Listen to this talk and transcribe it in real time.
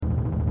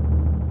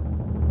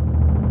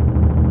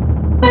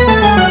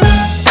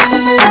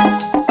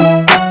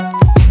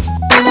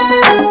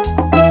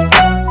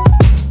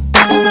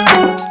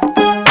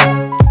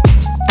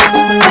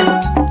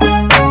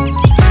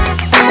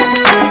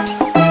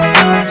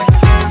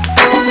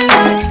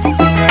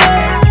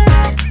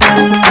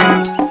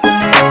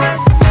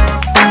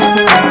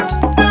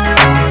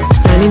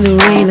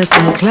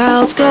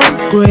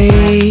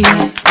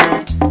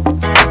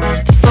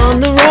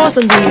stars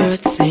and the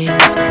earth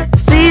sings. The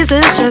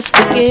season's just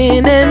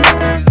beginning.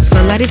 The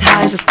sunlight it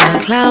hides as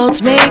the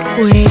clouds make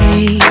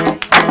way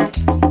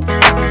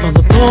for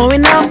the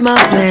pouring of my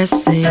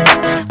blessings.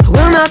 I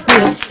will not be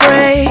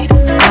afraid.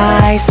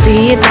 I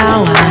see it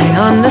now,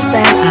 I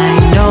understand, I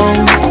know.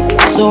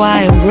 So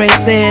I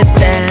embrace it,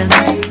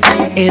 dance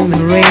in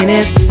the rain.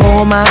 It's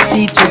for my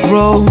seed to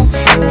grow,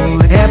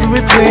 for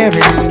every prayer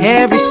and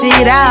every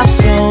seed I've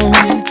sown.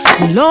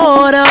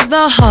 Lord of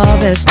the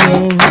harvest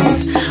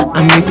knows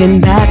I'm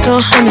reaping back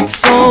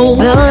 100-fold.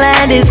 The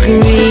land is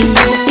green,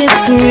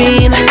 it's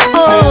green,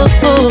 oh,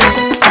 oh.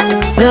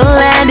 The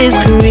land is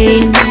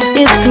green,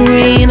 it's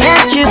green.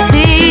 Can't you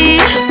see?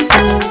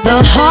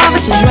 The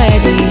harvest is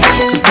ready,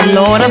 'cause the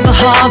Lord of the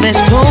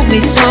harvest told me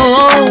so.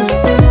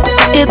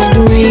 It's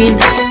green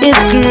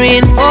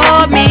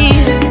for me.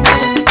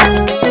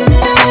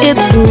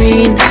 It's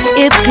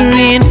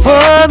green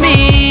for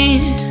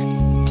me.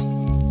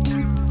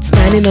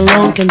 Standing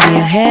alone can be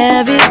a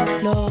heavy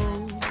load.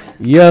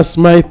 Yes,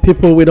 my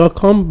people, we don't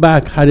come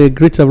back. I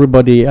greet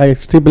everybody. I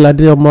still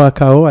Ade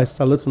Moakao. I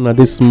salute you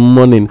this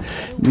morning.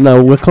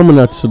 Now we're coming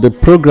out to the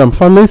program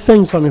Family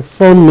Things on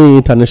Inform Me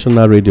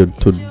International Radio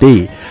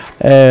today.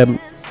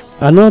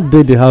 I not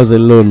did the house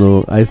alone.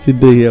 No. I still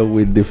do here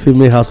with the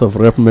female House of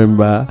Rep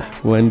member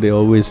when they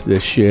always they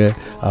share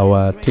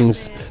our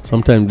things.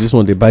 Sometimes this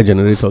one they buy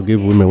generator,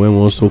 give women when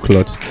one so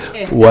clothes.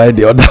 While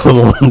the other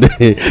one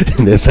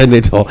the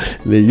senator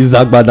they use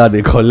Agbada,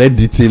 they collect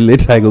detail.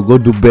 Later I go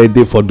do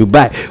birthday for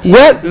Dubai.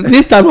 Well,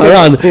 this time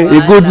around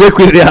it good make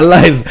we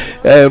realize.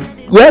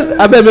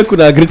 Well, I bet we could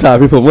agree to our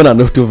people when I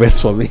know two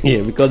verse for me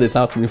here because they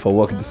helped me for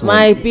work this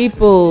morning. My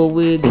people,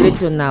 we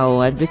greet you now.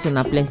 I greet you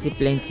now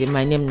plenty.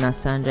 My name is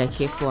Sandra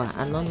Kekwa.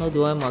 I don't know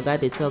the way my God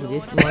they talk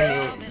this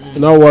morning.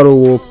 No worry,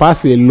 we'll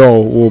pass a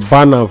law, we'll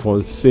ban them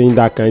for saying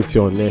that kind of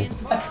thing.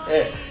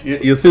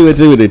 You see what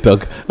they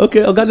talk. Okay,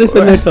 Oga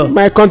Senator.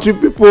 My country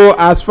people,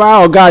 as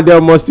far Oga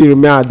Adelmo still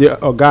remain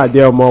Oga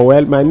Adelmo,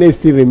 well, my name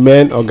still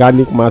remain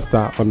Organic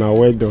Master on our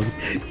well done.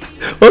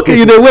 Okay,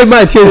 you know when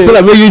my change, so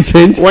that make you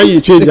change. When you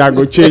change, I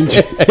go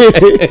change.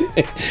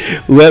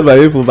 Well, my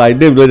people, my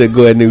name don't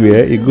go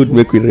anywhere. It good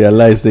make we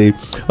realize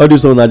all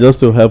this one are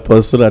just to help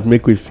us so that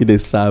make we feel they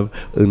serve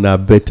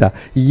better.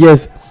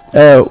 Yes.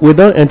 We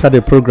don't enter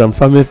the program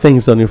Family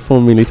Things on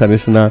Inform Me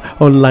International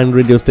online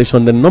radio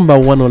station, the number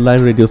one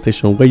online radio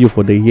station where you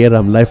for the hear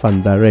them live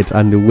and direct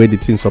and the way the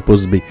thing's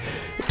supposed to be.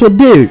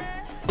 Today,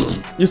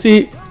 you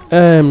see,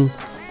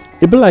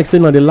 it be like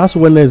saying on the last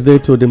Wednesday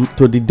to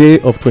the day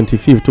of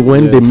 25th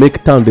when they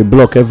make town they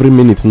block every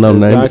minute now.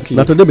 Exactly.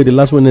 Now today be the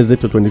last Wednesday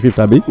to 25th,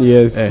 Abi?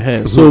 Yes.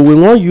 So we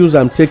want use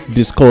and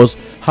discuss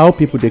how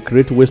people they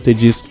create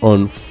wastages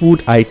on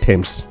food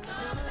items.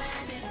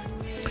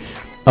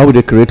 How would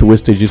they create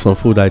wastages on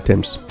food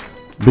items?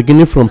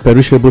 Beginning from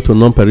perishable to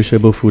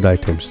non-perishable food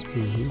items.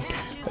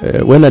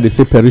 Mm-hmm. When I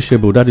say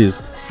perishable, that is,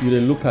 you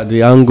then look at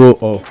the angle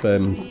of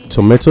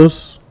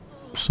tomatoes,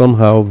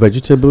 somehow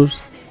vegetables,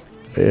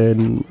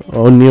 and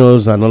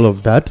onions and all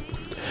of that.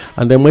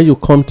 And then when you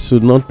come to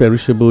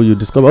non-perishable, you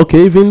discover,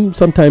 okay, even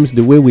sometimes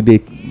the way we they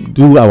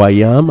do our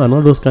yam and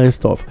all those kind of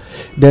stuff.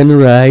 Then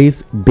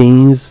rice,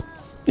 beans,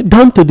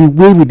 down to the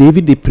way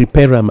they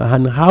prepare them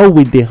and how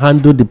we they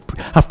handle the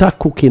after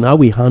cooking, how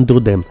we handle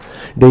them.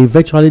 They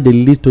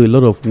lead to a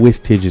lot of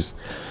wastages.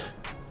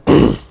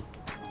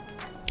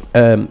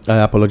 I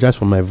apologize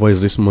for my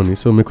voice this morning,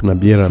 so make una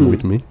bear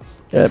with me.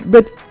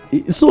 But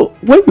so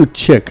when you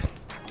check,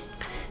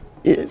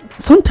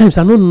 sometimes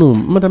I don't know,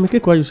 Madam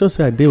Kekwa, you should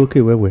say I did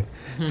okay where.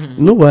 You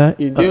know why?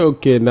 You did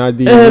okay now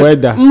the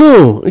weather.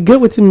 No, get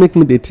what it make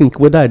me they think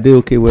whether I did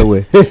okay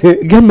where.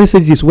 Get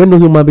messages when no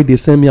human being they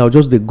send me, I'll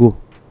just they go.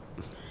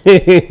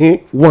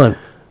 One,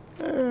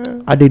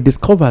 I they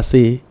discover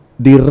say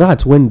the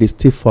rat when they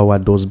stay for our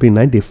dustbin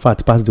and they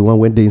fat past the one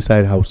when they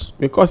inside house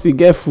because he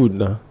get food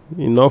now,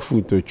 enough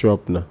food to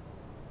chop now.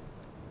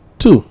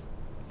 Two,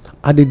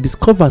 I they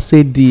discover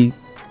say the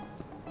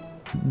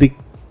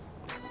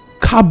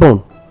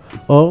carbon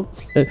or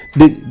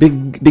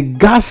the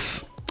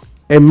gas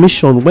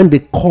emission when they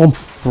come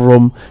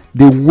from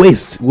the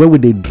waste where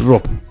would they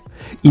drop,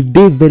 it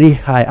they very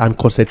high and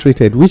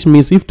concentrated, which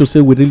means if to say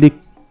we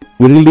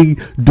really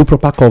do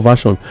proper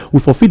conversion, we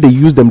forfeit they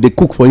use them, they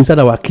cook for inside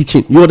our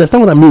kitchen. You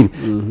understand what I mean?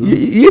 Mm-hmm.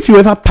 If you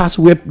ever pass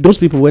where those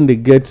people when they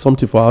get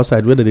something for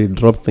outside where they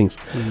drop things,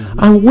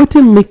 and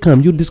waiting make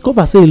them, you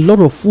discover say a lot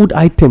of food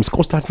items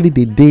constantly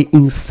they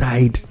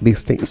inside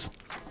these things.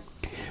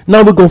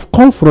 Now we go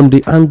come from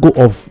the angle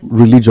of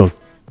religion.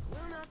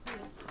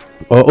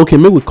 Or okay,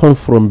 maybe we come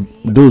from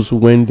those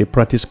when they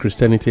practice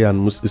Christianity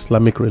and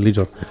Islamic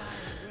religion.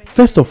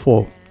 First of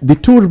all, the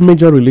two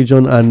major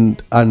religion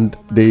and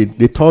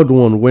the third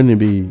one when it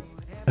be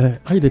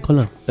how they call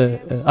them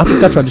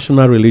Africa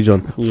traditional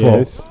religion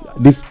for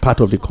this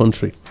part of the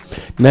country.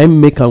 Now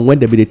make and when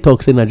they be the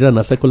talk say Nigeria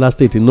na secular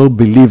state, no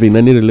believe in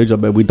any religion,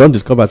 but we don't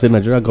discover say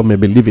Nigeria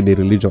government believe in a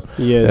religion.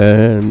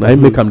 Yes. I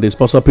make them they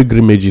sponsor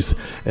pilgrimages.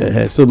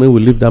 So maybe we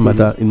leave that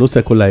matter no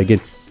secular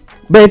again.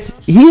 But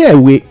here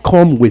we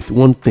come with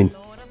one thing.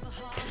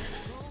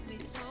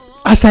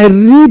 as I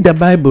read the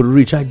Bible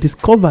reach, I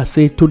discover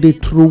say to dey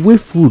throw away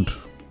food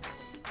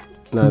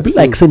be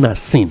like say na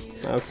sin.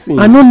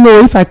 I don't know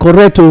if I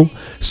correct o.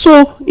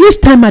 So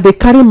each time I dey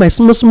carry my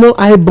small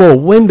eyeball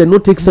when they no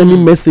take send me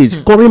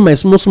message, carry my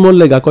small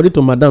leg according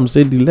to madam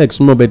say the leg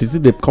small but you see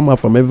they come out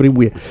from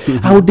everywhere.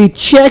 I will dey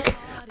check.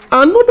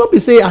 I no be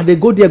say I dey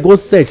go there go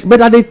search,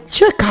 but I dey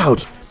check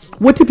out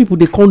wetin people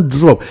dey come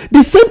drop.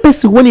 The same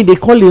person when he dey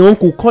call him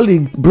uncle, call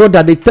him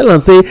brother, dey tell am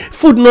say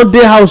food no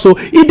dey house, so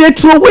he dey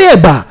throw away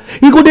eba,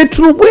 he go dey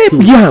throw away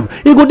yam,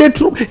 he go dey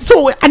throw.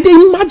 So I dey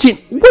imagine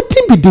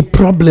wetin be the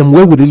problem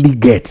wey we really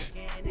get.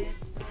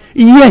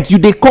 Yet you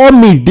dey call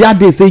me that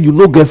day say you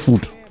no get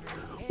food.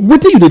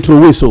 Wetin you dey throw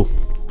away so?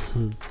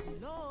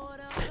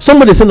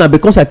 Somebody say na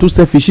because I too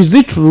selfish. Is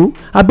it true?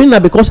 I been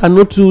na because I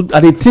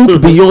dey think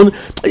beyond.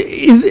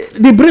 Is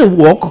the brain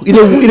work? It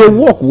dey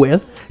work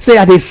well. Say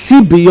I dey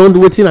see beyond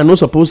wetin I no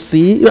suppose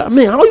see. I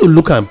mean, how you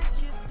look am?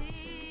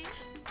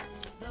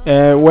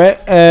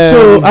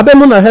 So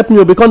abeg una help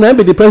me because na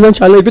be the present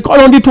challenge.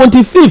 Because on the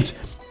 25th,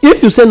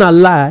 if you say na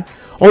lie,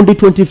 on the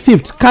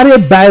 25th, carry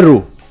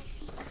biro,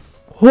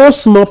 hold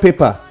small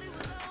paper.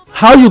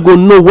 How you go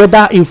know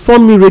whether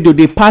Inform Me Radio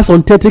dey pass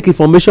authentic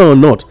information or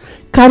not?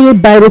 Carry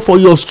biro for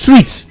your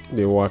street.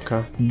 Dey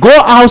waka. Go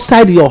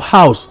outside your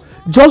house.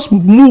 Just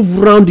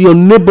move around your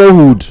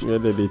neighborhood.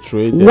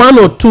 One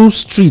or two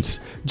streets.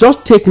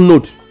 Just take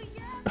note.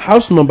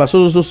 House number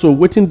so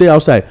waiting there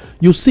outside.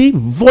 You see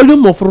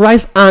volume of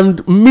rice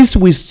and mixed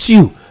with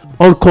stew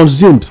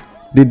unconsumed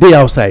the day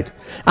outside.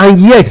 And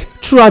yet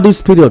throughout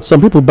this period,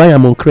 some people buy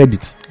them on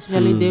credit.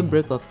 Especially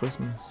daybreak of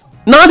Christmas.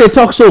 Now they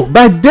talk so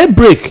by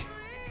daybreak.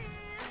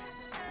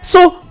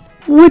 So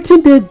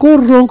wetin dey go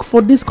wrong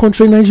for this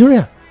country,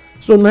 Nigeria?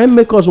 So now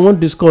make us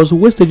want discuss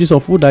wastages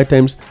of food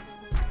items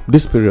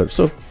this period.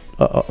 So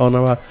on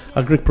our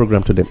agric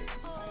program today.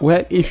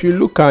 Well, if you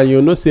look at,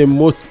 you know, say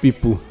most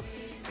people,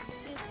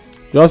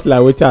 just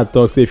like wetin I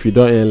talk, say if you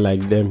don't earn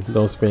like them,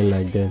 don't spend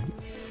like them,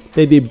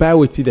 they buy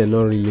wetin they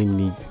not really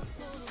need.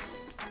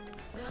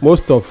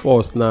 Most of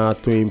us now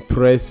to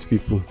impress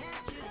people.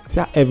 See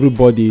how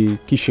everybody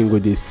kitchen go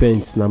dey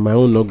scent. Now my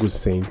own no go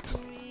scent.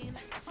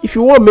 If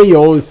you want make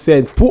your own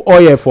scent, put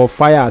oil for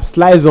fire,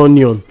 slice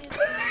onion.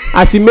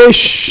 As e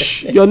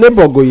make your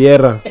neighbor go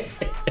hear am.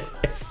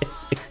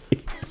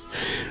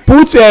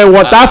 Put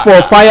water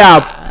for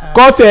fire.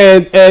 Cut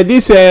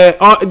this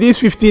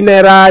 15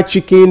 naira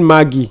chicken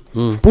Maggi.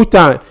 Put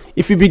am.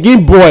 If you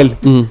begin boil,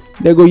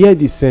 they go hear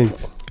the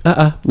scent.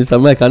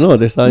 Mr. Mike, I don't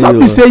understand you. Not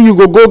be say you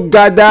go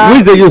gather.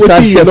 Which day you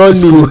start chef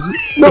school?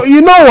 No,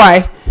 you know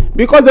why?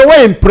 Because they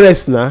were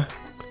impressed now.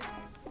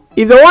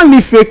 If they want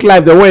live fake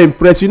life, they were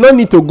impressed. You don't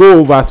need to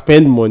go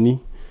overspend money.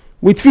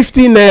 With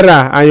 15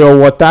 naira and your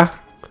water,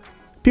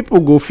 people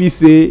go feel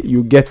say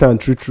you get am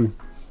true.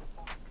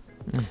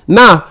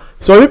 Now,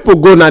 some people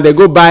go now, they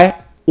go buy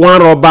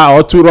 1 rubber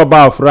or 2 rubber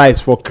of rice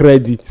for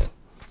credit.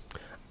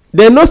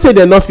 They no say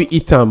they not fit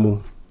eat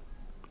am.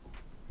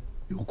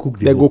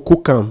 They go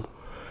cook am.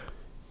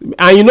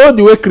 And you know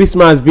the way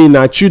Christmas be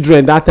now,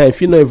 children that time,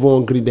 if you not even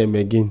hungry them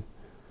again,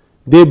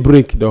 they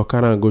break, they'll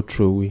carry and go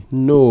throw away.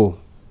 No.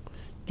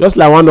 Just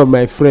like one of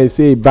my friends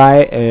say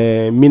buy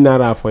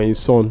mineral for his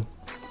son.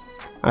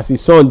 As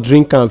his son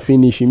drink and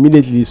finish,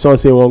 immediately his son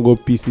say one go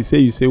piss. He say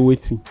you say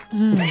waiting.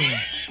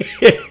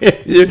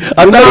 You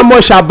know how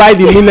much I buy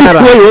the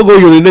mineral? When you won't go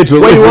urinate,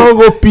 when you won't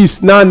go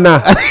piss,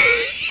 nah.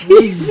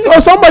 So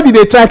somebody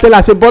they try tell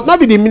us say, but not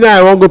be the mineral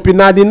I won't go piss.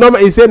 Now the number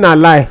he say na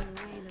lie.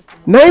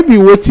 Now you be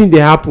waiting they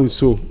happen.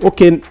 So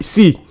okay,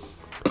 see,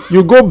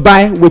 you go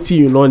buy wetin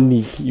you not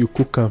need, you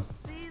cook am.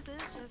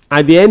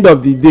 At the end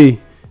of the day,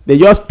 they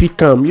just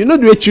pick am. You know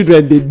the way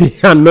children they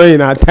annoying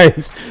at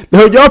times. They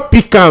will just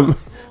pick am.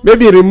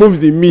 Maybe remove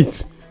the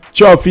meat,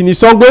 chop finish.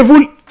 Some go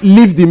even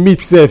leave the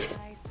meat safe.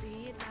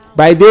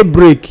 By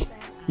daybreak,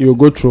 you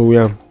go throw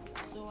am.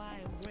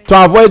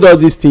 To avoid all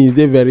these things,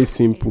 they very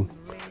simple.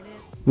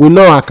 We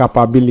know our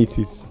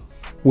capabilities.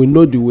 We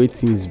know the way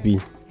things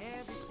be.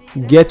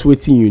 Get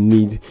wetin you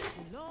need.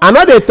 I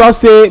know they talk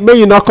say, may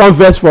you not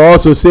converse for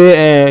us or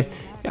say,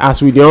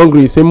 as we dey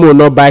hungry, say more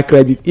not buy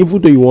credit.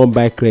 Even though you want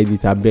buy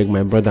credit, I beg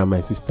my brother,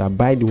 my sister,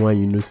 buy the one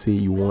you know say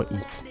you want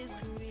eat.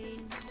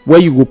 Where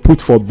you go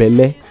put for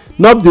belle,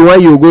 not the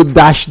one you go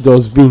dash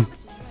dustbin.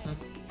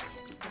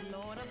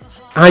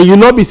 And you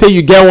not be say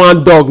you get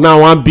one dog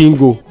now, one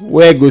bingo,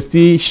 where go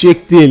still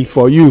shake tail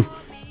for you.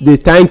 They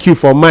thank you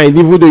for mind,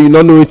 even though you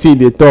not know wetin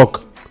they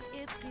talk.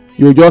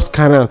 You just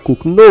carry and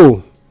cook.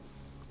 No.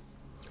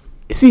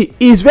 See,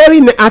 it's very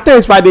at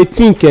times if I dey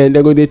think, they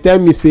go dey tell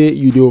me say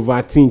you dey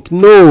overthink.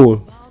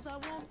 No,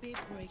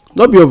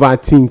 not be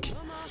overthink.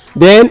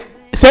 Then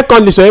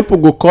secondly, some people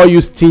go call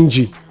you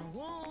stingy.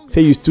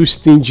 Say you too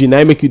stingy.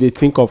 Now make you dey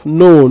think of.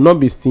 No,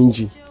 not be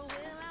stingy.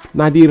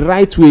 Na the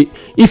right way.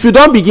 If you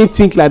don begin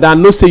think like that,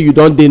 no say you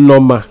don dey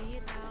normal.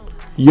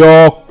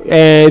 Your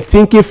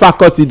thinking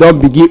faculty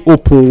don begin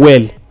open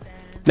well.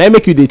 Now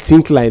make you dey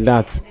think like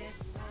that.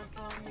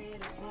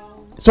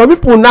 some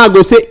people now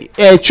go say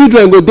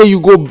children go dey,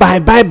 you go buy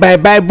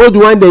both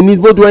one they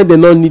need, both one they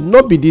no need.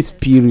 Not be this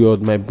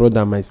period, my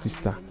brother, my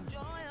sister.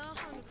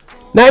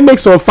 Now it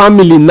makes some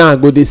family now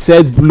go dey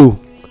set blow.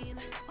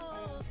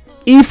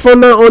 If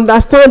una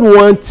understand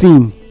one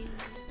thing,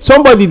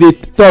 somebody dey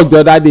talk the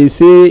other day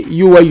say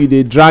you where you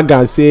dey drag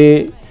am,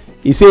 say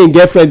he say him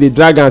girlfriend dey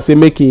drag am, say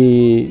make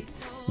he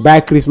buy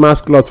Christmas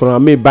cloth for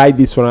am, make buy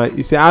this for am.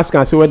 He say ask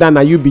am say whether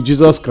na you be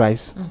Jesus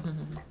Christ.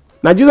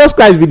 Na Jesus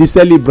Christ be the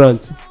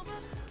celebrant.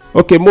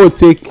 Okay, more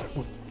take.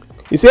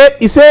 He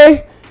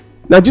say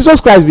na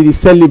Jesus Christ be the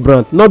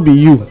celebrant, not be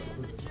you.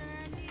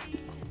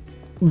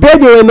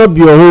 Birthday wey not be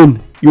your own,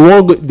 you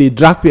wan go dey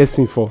drag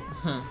person for.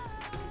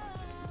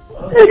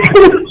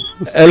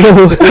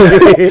 Hello.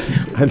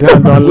 I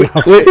don't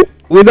laugh.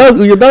 You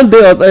don't do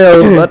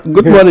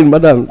good morning,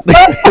 madam.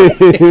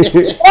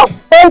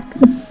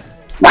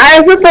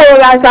 My people,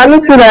 I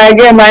salute you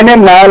again. My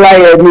name is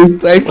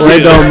Olayomi. Thank you. Well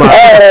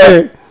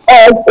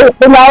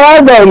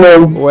done,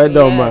 ma. Well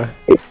done, ma.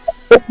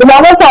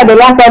 Una no say the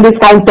last of this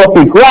kind of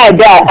topic. Where I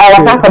dey, I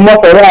waka comot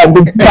for where I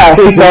be start.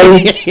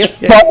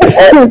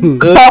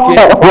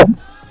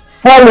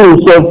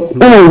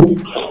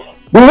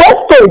 The West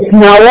State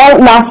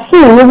na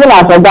sin even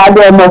as Oga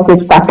almost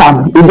take start am.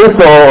 E dey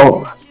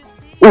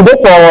for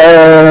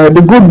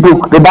the good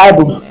book, the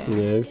Bible.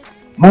 Yes.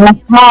 And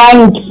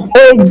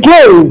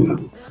again,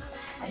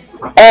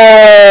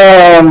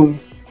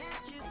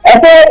 I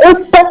say if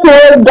person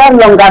wey don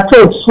longer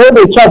throat wey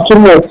dey chop too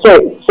much, so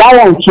that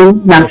one too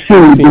na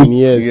sin.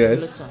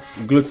 Yes.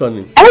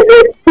 Gluttony.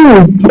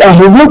 Everything is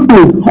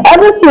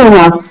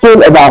still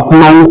about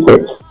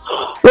mindset.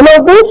 You know,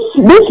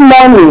 this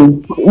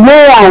morning, me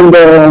and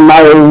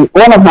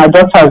one of my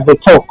daughters dey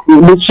talk.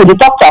 She dey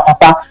talk to her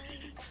papa.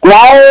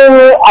 Now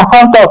I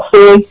come talk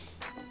say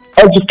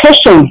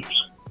education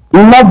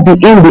not be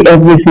in the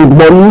everything,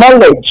 but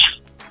knowledge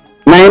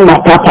na im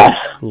matter pass.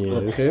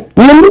 Yes.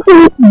 You need to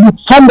be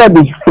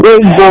somebody wey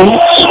go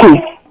school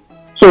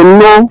to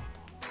know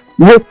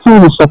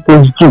wetin you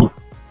suppose do.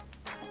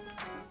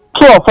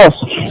 True of us.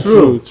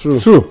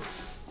 True.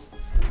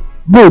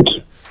 Good.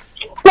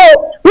 So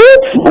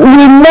if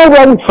we know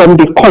where from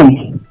the come,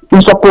 we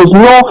suppose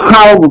know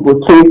how we go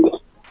take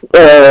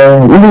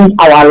live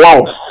our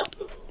lives,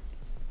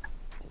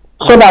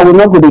 so that we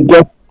not going to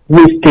get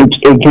wastage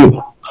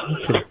again.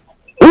 Okay.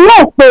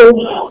 Yes, so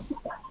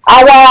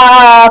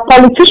our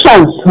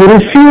politicians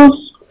refuse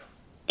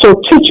to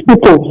teach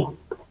people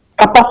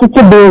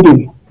capacity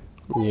building.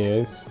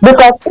 Yes.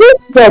 Because if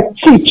they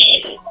teach,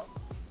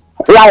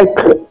 like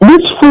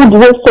this food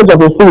wastage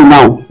of a thing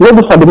now,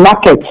 maybe for the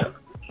market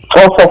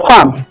or for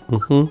farm,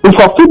 if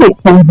for food they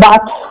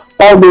convert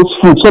all those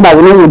food so that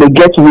we know they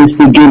get waste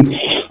again,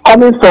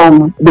 coming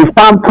from the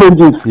farm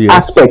produce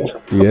aspect.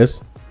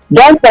 Yes.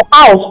 Then for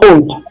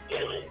household,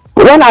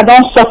 when I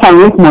don't suffer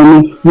with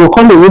money, you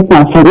come to with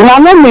my food. You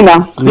know me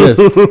now. Yes.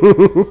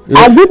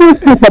 I give you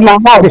food for my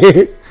house.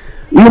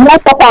 You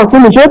not stop and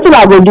finish. What will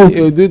I go do?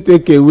 You do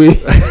take away. I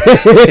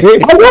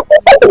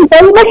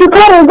just make you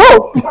carry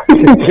go.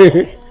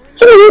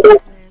 So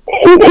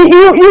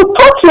you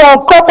cut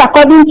your cut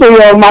according to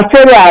your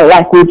material,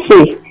 like we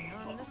say.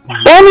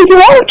 And if you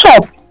want to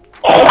chop,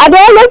 I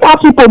don't always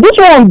ask people, this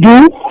one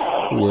do,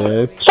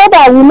 Yes. so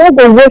that we not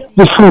go waste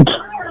the food.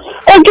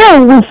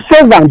 Again, we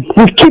save them,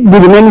 we keep the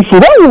remaining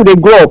food. When will they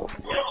grow up?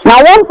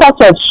 Now one pot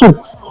of soup,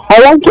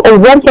 I want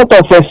one pot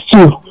of a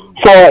stew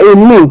for a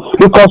meal,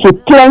 because we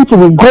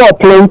grow up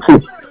plenty.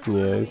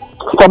 Yes.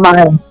 For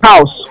my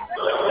house.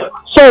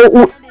 So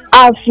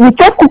as we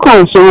take cook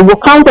am, so we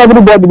will count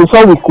everybody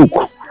before we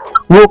cook.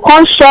 We will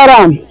come share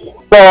am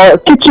for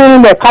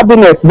kitchen, the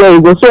cabinet there.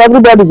 You go so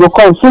everybody go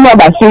come senior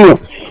by senior,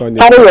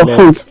 carry your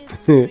food.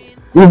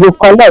 You go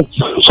collect,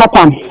 chop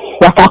am,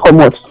 waka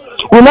comot.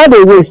 We no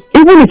dey waste.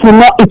 Even if we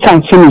not eat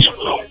and finish,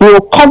 we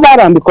will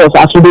cover am, because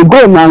as we dey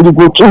go now, you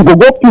go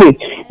play,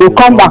 you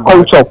come back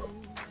come chop.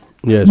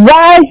 Yes.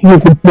 Why you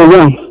go play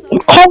am?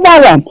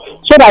 Cover am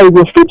so that you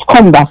go fit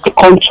come back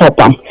come chop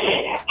am.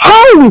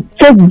 How we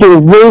take dey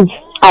raise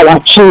our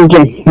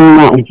children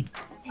now?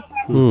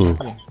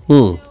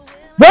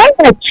 When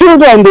my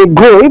children dey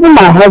grow, even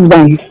my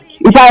husband,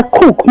 if I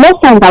cook,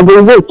 most times I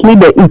go wait make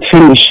they eat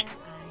finish,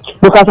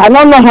 because I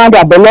don't know how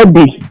their belle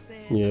be.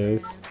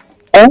 Yes.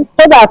 So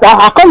that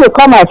I come to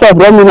call myself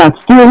ruminant.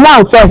 Till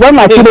now, so when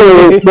my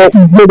children they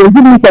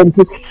give me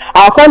something,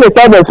 I come to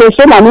tell them, say,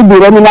 shame I need the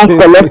ruminant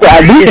collector.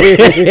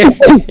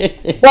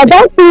 But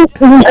that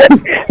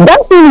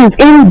thing is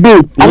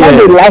inbuilt. I know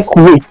they like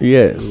weight.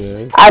 Yes.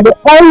 I dey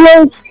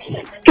always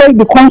take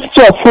the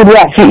quantity of food wey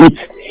I fit eat.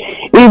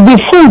 If the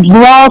food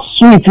not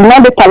sweet,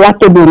 not dey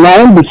palatable,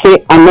 na im be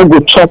say I no go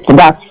chop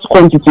that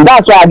quantity.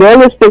 That's why I dey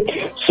always take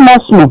small.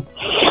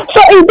 So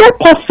is it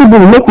possible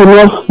make we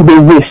no dey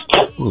waste?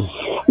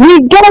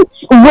 We get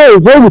ways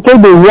wey we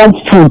take dey want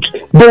food,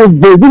 those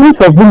days even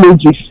for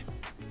villages.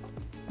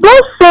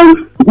 Those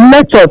same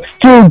methods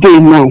still dey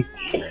now.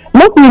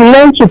 Make we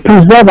learn to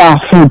preserve our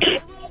food.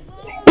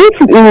 if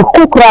you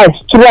cook rice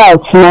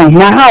throughout now,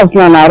 my house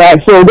now na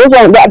rice. So those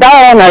one that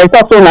one I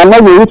talk say na no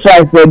go eat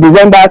rice for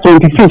December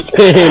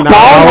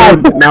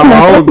 25th. na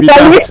my own be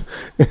that.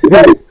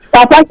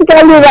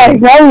 Practically rice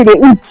na we dey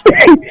eat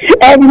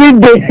every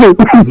day.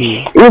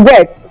 You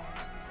get.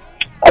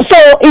 So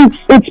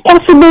it's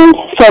possible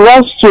for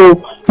us to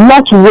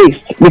not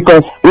waste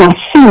because na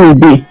sin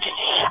dey.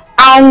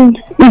 And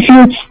if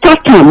you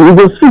start am, you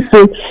go see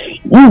say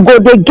you go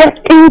dey get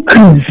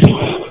increase.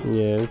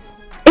 Yes.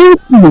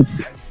 Increase.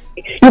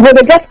 You go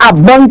dey get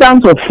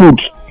abundance of food.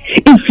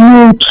 If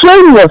you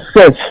train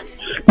yourself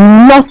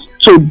not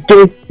to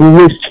dey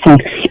wasteful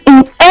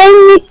in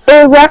any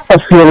area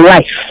of your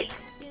life,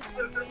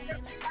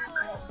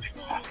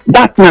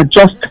 that na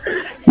just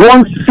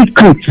one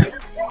secret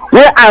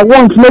wey I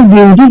want make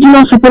the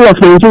indigenous people of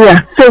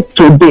Nigeria take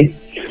today.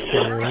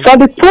 For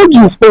the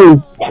produce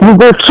thing, we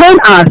go train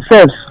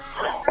ourselves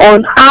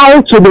on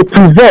how to dey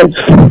preserve.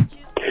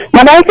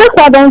 Na I think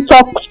I don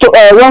talk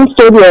one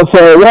story of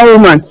one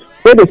woman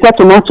wey dey sell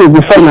tomatoes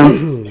before now.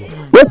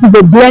 Wey she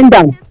dey blend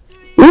am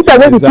instead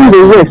wey the thing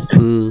dey waste.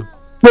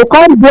 They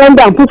come blend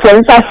am put for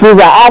inside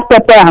freezer, add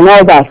pepper and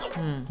all that.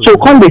 So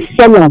come dey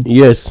sell am.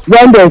 Yes.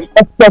 When there is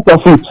excess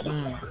of it.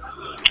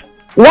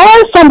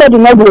 Why somebody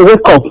no go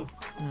wake up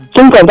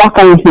think of that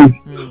kind of thing,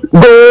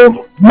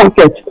 go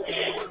market,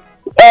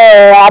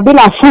 abi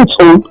na fruit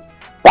own.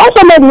 Why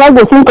somebody no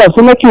go think of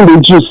making the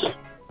juice?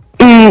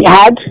 He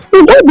get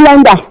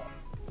blender.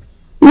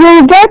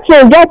 You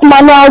get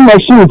manual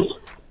machines.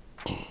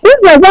 This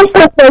is just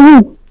stuff for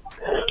you.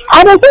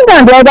 I dey think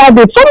am the other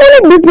day, so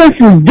many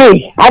businesses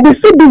dey. I dey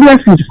see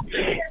businesses,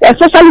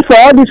 especially for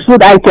all these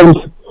food items,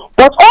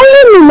 but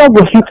only me no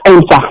go fit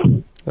enter.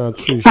 I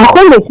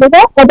come dey say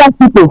that other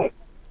people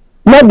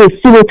no dey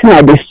see wetin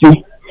I dey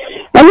see.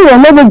 Anyway,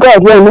 maybe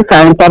God will make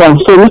I enter am,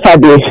 so make I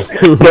dey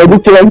ready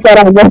to enter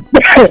am. Na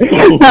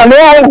me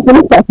I want to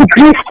look at it.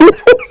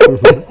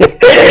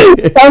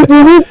 Thank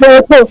you.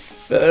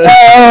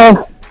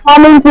 How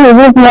many people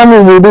this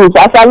morning we do?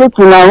 I salute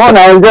you now. One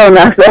I enjoy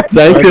myself.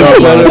 Thank you very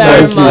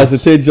much as you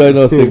take join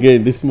us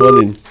again this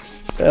morning.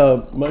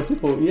 My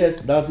people,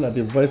 yes, that's not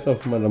the voice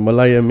of Madam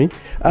Olayemi.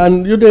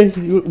 And we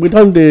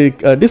done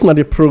this not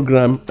the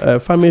program,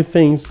 Family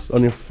Things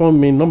on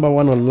Informing,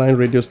 #1 online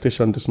radio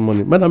station this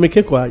morning. Madam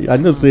Ikekwa, I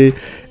just say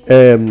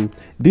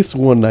this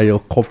one are your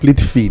complete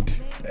feed.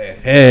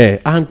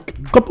 And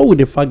coupled with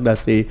the fact that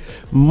say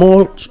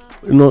more,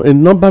 a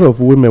number of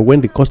women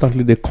when they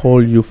constantly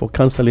call you for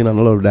counseling and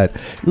all of that.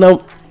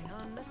 Now,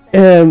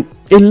 a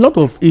lot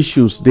of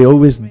issues they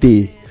always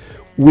a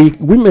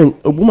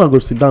woman go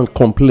sit down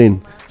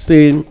complain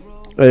saying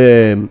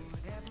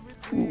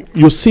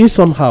you see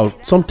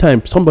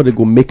sometimes somebody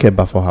go make a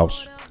for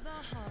house.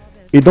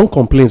 It don't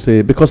complain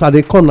say because at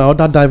the corner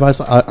other diverse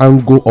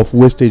angle of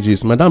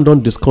wastages. Madam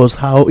don't discuss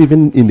how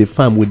even in the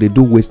farm where they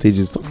do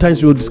wastages.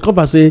 Sometimes you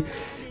discover say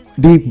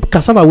the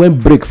cassava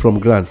went break from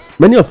ground.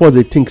 Many of us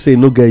they think say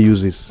no get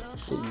uses.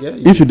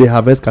 If you dey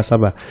harvest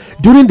cassava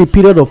during the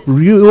period of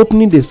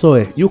reopening the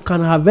soil, you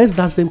can harvest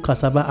that same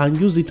cassava and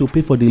use it to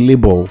pay for the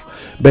labor.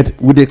 But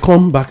we dey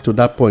come back to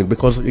that point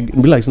because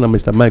it be like now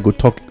Mr. Mike go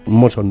talk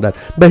much on that.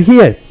 But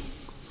here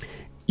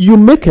you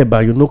make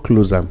eba, you no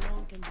close am.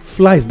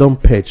 Flies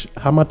don't perch.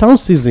 Harmattan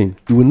season,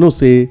 you will know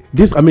say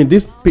this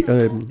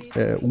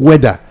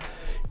weather.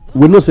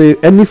 We know say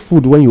any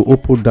food when you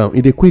open down,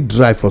 it dey quick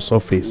dry for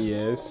surface.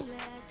 Yes.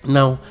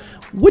 Now,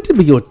 what will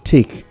be your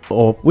take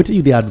or what do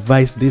you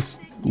advise these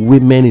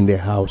women in the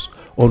house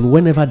on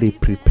whenever they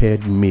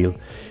prepared meal?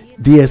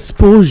 The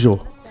exposure,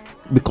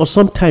 because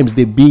sometimes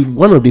they be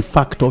one of the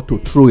factors to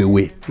throw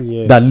away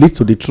that leads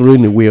to the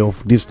throwing away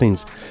of these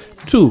things.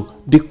 2,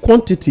 the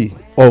quantity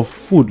of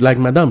food, like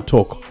Madam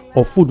talk,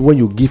 of food when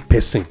you give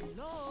person.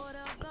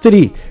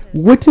 3,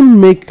 what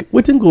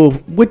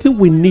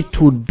we need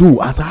to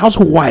do as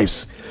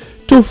housewives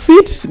to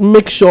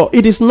make sure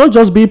it is not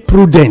just be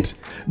prudent.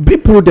 Be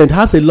prudent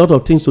has a lot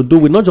of things to do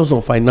with not just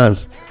on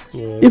finance,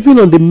 even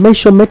on the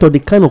measurement of the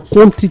kind of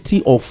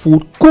quantity of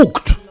food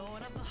cooked.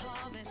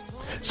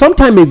 Some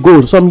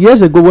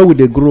years ago when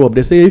they grow up,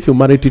 they say if you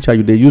marry teacher,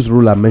 they use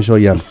ruler measure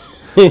yam.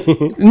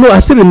 No,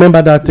 I still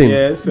remember that thing.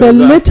 Yes, but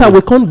later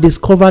we can't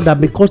discover that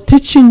because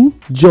teaching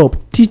job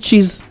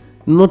teaches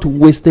not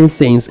wasting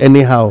things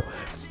anyhow.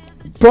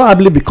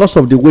 Probably because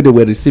of the way they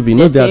were receiving.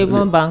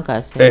 Even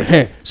bankers.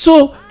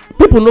 So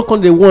people no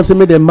come they want to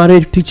make them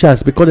marry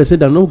teachers because they say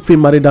they no fit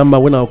marry that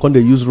man when I come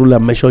they use ruler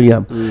measure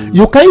yam.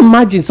 You can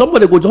imagine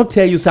somebody go just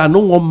tell you say I no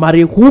want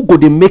marry, who go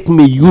they make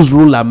me use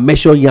ruler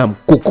measure yam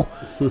cook?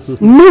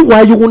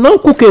 Meanwhile, you will now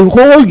cook a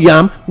whole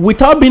yam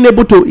without being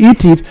able to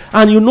eat it,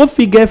 and you no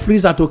figure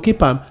freezer to keep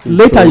them.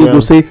 Later, you go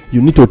say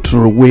you need to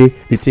throw away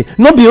the thing.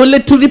 Not be only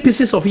 3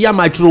 pieces of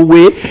yam I throw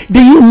away. Do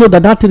you know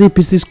that 3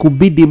 pieces could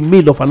be the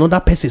meal of another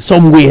person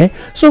somewhere?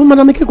 So,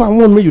 Madam Ikekwa, I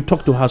want you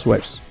talk to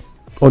housewives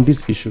on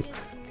this issue.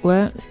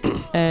 Well,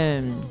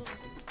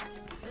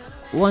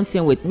 one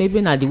thing with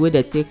maybe not the way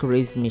they take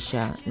raise me,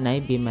 na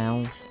be my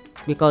own,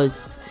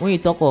 because when you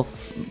talk of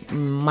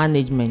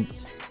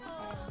management,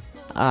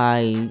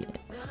 I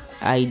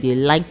I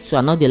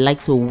no dey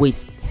like to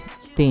waste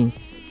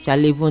things,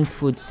 especially even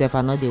food sef.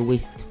 I no dey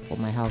waste for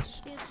my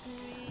house.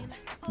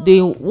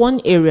 The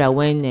one area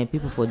when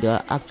people for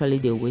there actually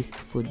dey waste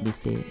food be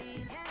say,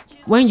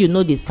 when you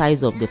know the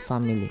size of the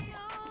family,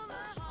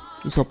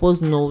 you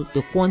suppose know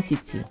the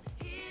quantity,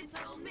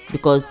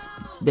 because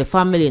the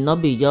family no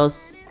be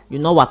just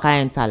waka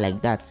enter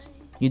like that.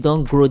 You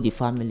don grow the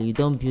family, you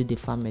don build the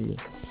family,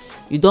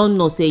 you don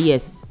know say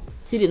yes,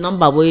 see the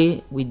number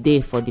wey we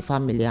dey for the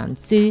family and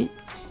see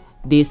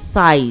the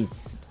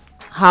size,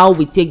 how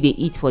we take dey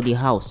eat for the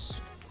house.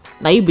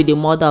 Na you be the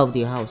mother of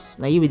the house,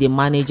 na you be the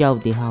manager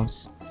of the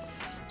house,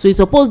 so you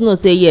suppose know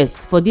say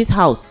yes, for this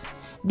house,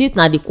 this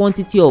na the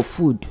quantity of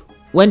food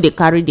when they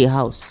carry the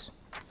house,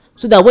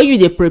 so that when you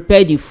dey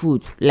prepare the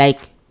food like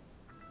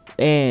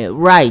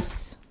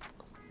rice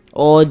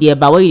or the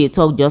eba wey you dey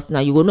talk just now,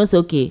 you go know say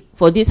okay,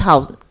 for this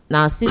house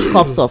na 6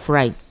 cups of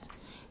rice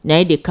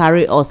na dey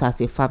carry us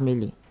as a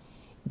family.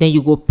 Then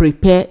you go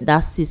prepare that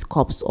 6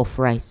 cups of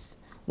rice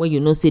when you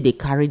know say they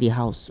carry the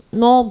house.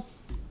 No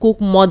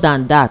cook more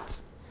than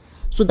that,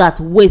 so that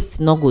waste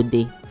no go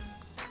dey.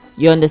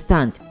 You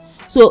understand?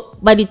 So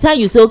by the time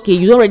you say okay,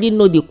 you already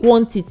know the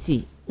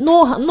quantity.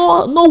 No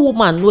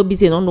woman no be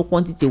say no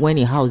quantity when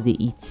a house dey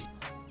eat,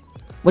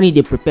 when e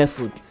dey prepare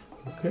food.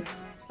 Okay.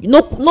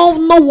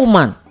 No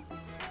woman,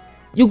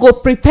 you go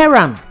prepare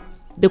am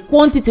the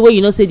quantity wey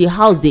you know say the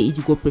house dey eat.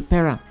 You go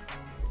prepare am.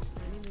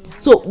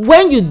 So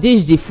when you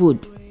dish the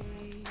food,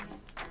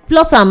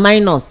 plus and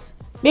minus,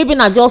 maybe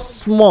na just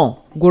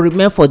small go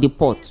remain for the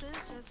pot.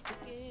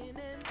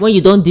 When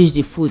you don dish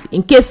the food,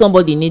 in case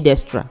somebody need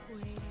extra,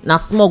 na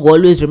small go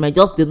always remain.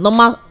 Just the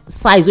normal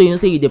size wey you know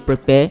say you dey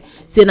prepare,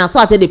 say na so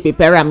I take dey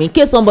prepare am. In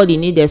case somebody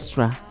need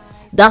extra,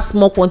 that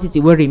small quantity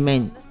wey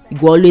remain, e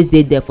go always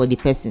dey there for the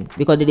person,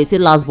 because they dey say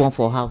last born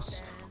for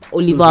house,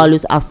 Oliver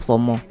always ask for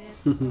more.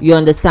 You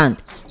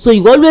understand? So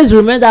you go always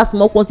remain that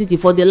small quantity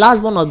for the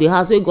last born of the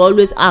house, wey go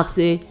always ask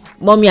say,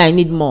 mommy, I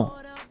need more.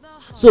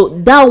 So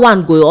that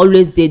one go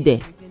always dey there.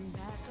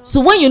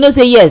 So when you know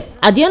say yes,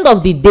 at the end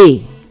of the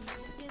day,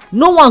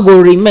 no one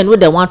go remain wey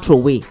dem wan throw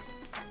away.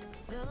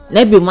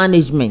 Na be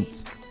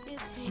management.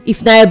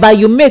 If na eba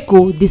you make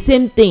the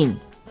same thing.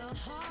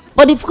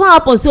 But if come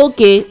happen say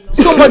okay,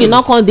 somebody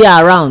not come dey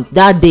around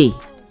that day,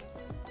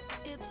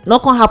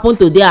 not come happen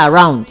to dey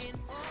around,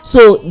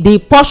 so the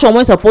portion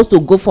wey suppose to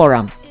go for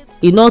am,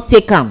 e no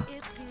take am,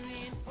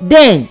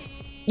 then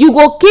you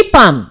go keep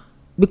am,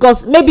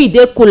 because maybe e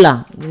dey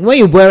cooler. When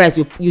you boil rice,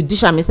 you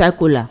dish am inside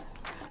cooler,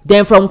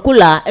 then from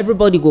cooler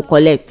everybody go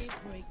collect.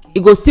 E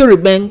go still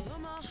remain,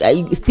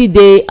 still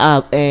dey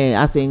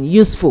as in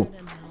useful.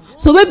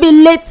 So maybe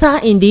later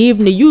in the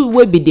evening, you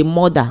wey be the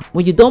mother,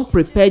 when you don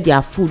prepare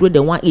their food wey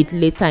dem wan eat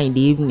later in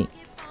the evening,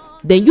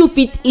 then you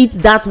fit eat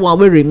that one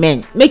wey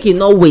remain, make e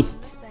no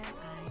waste.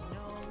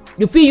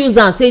 You fit use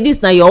am say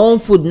this na your own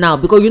food now,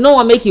 because you no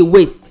wan make e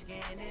waste.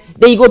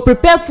 Then you go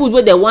prepare food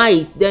wey dem wan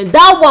eat, then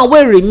that one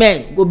wey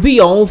remain go be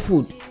your own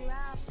food.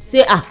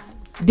 Say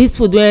this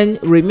food wey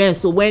remain,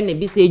 so when e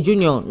be say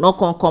Junior no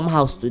come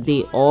house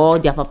today, or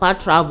their papa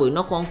travel, e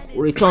no come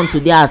return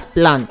today as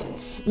planned,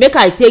 make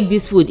I take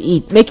this food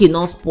eat, make e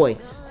no spoil.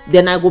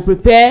 Then I go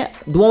prepare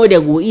the one wey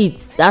dem go eat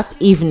that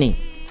evening.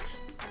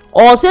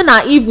 Or say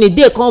na evening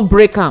day come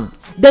break am,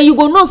 then you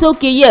go know say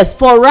okay, yes,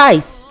 for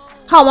rice,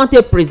 how I wan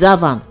take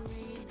preserve am.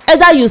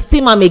 Either you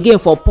steam am again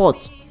for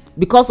pot,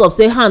 because of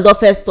say hand don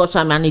first touch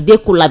am and e dey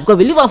cooler, because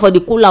if you leave am for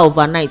the cooler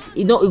overnight,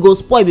 e go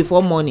spoil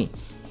before morning.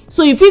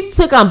 So you fit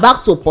take am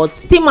back to pot,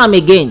 steam am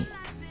again,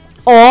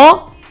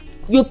 or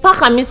you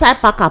pack am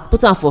inside packer,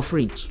 put am for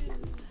fridge,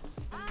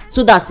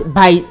 so that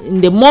by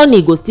in the morning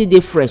e go still dey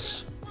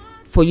fresh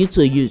for you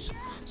to use.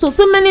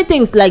 So many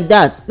things like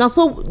that. Now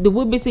so the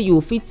way be say you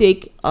fit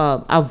take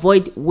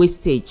avoid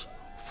wastage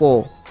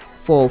for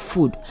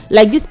food.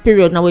 Like this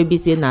period now wey be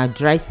say na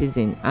dry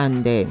season,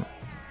 and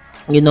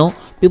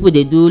people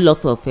dey do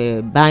lot of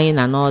buying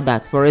and all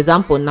that. For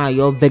example, now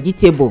your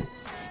vegetable,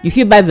 you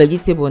fit buy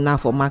vegetable now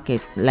for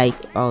market, like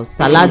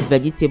salad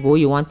vegetable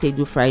wey you wan take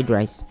do fried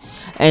rice,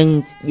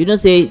 and you know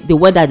say the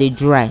weather dey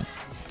dry,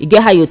 e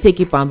get how you take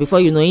keep am, before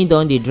you know e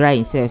don dey dry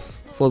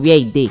himself for where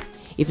e dey.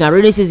 If na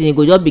rainy season, e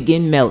go just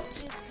begin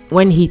melt.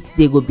 When heat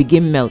dey, go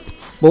begin melt.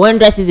 But when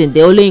dry season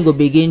dey, only e go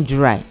begin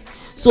dry.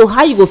 So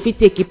how you go fit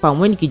take keep am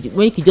when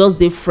e just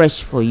dey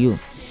fresh for you?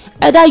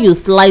 Either you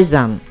slice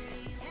am,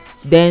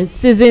 then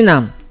season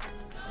am.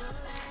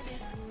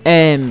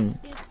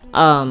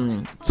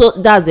 So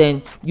that's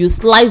you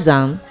slice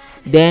am,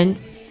 then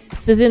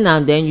season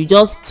am, then you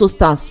just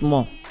toast am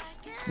small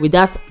with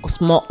that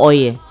small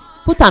oil.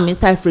 Put am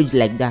inside fridge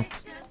like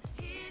that.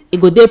 E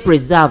go dey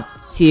preserved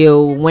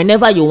till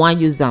whenever you wan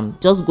use am,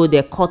 just go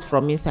there, cut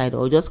from inside,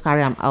 or just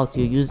carry am out,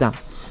 you use am.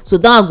 So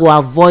that go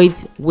avoid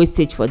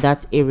wastage for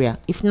that area.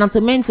 If na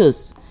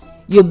tomatoes,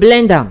 you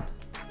blend am.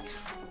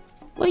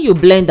 When you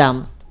blend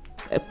am,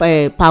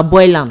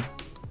 parboil am,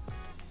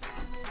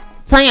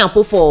 tie am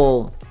put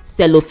for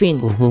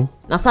cellophane.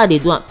 Na so I dey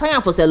do am. Tie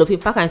am for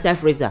cellophane, pack am inside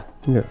freezer.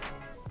 Yeah.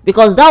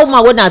 Because that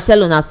woman wey na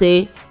tell una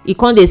say e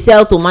come dey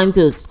sell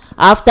tomatoes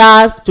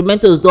after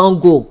tomatoes don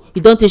go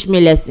you don teach me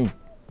lesson.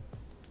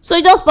 So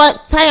you just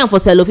tie am for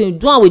cellophane,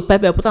 do am with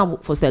pepper, put am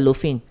for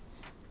cellophane.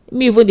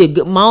 Me even dey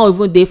my own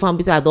even dey farm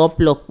beside I don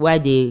pluck where I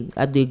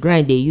dey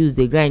grind dey use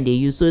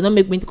so e no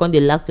make me come dey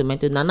lack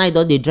tomato na now e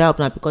don dey dry up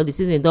now because the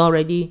season don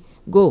already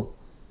go.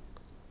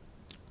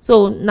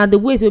 So na the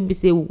ways wey be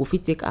say we go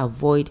fit take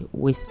avoid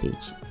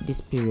wastage this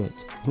period.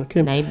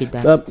 Okay. Na it be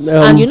that.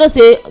 And you know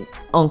say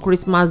on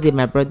Christmas Day,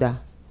 my brother,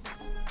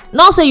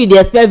 not say you dey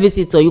expect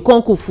visitor, you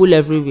come cook full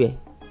everywhere.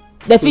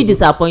 They fit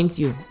disappoint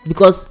you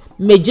because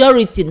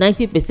majority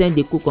 90%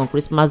 dey cook on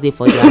Christmas Day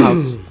for their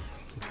house.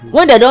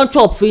 When they don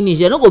chop finish,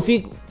 they no go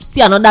fit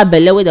see another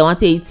belle wey they wan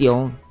take eat your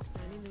own.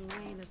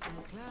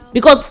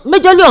 Because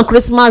majorly on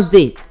Christmas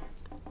Day,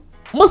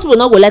 most people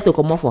no go like to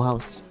comot for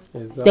house.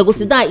 Exactly. They go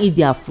sit down eat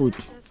their food.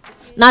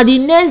 Na the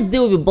next day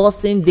will be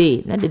Boxing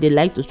Day. Na they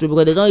like to stroll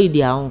because they don eat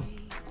their own.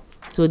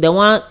 So they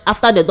want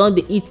after they don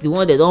dey eat the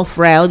one they don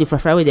fry, all the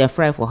fry wey they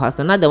fry for house,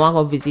 now they wan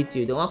come visit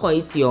you, they wan come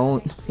eat your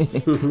own.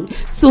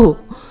 So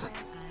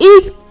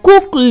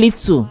cook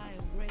little,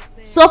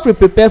 suffer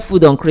prepare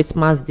food on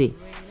Christmas Day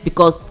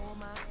because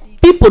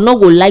people no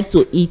go like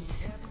to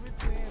eat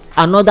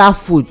another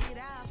food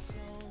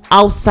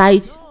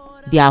outside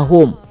their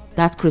home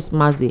that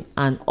Christmas Day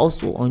and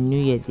also on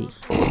New Year Day.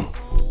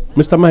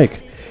 Mr.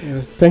 Mike,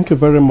 thank you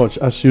very much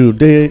as you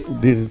did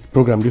the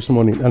program this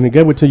morning, and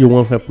again wetin you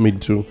wan help me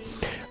do.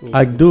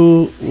 I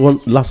do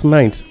one last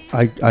night.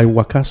 I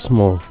waka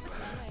small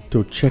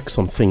to check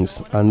some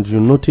things, and you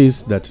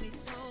notice that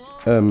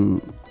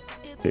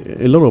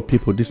a lot of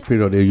people this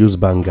period they use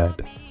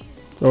Vanguard.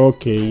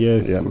 Okay,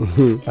 yes.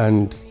 Yeah.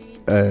 And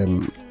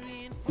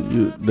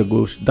they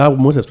go that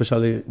most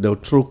especially they'll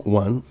throw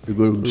one, you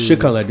go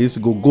shake am like this,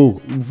 go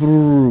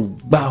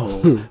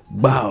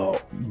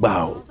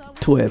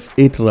bow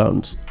 8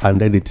 rounds, and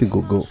then the thing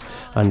go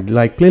and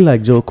like play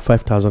like joke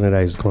 5,000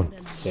 naira is gone.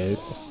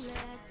 Yes.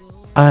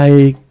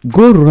 I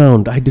go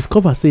round, I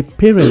discover say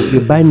parents they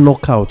buy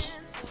knockout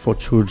for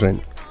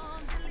children.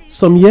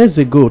 Some years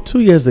ago, 2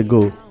 years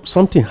ago,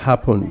 something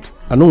happened.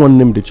 I don't want to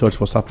name the church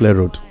for Saple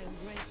Road,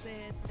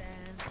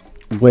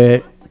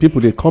 where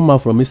people they come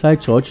out from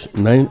inside church,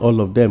 all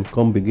of them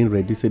come begin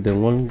ready, say they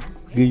want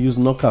to use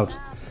knockout.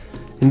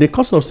 In the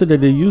course of say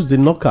that they use the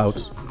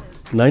knockout,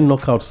 9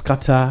 knockout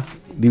scatter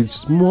the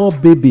small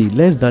baby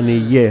less than a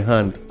year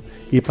hand.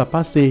 If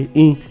papa say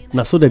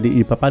na so that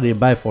the papa they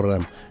buy for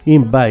them.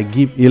 Him buy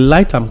give a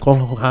light am come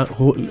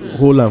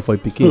hold am for a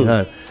pikin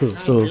hand.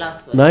 So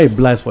now he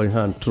blast for his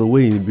hand, throw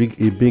away a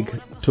big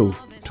toe,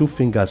 2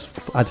 fingers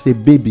as a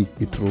baby,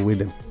 he throw away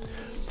them.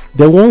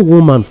 The one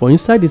woman for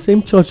inside the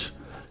same church,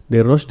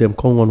 they rush them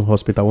come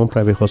one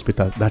private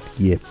hospital that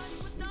year.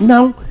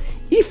 Now,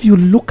 if you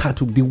look at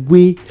the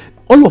way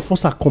all of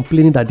us are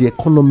complaining that the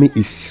economy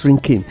is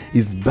shrinking,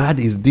 is bad,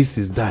 is this,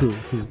 is that,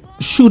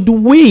 should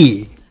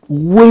we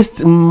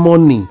waste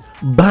money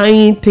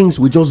buying things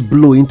we just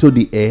blow into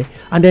the air,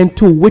 and then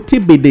to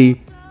wetin be the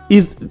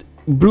is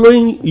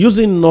blowing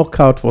using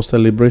knockout for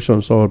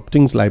celebrations or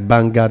things like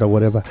Vanguard or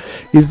whatever?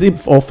 Is it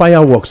for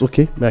fireworks?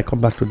 Okay, may I come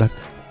back to that?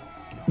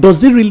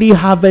 Does it really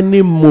have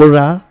any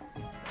moral,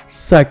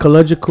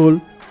 psychological,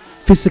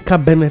 physical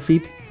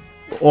benefit,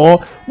 or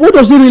what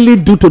does it really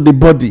do to the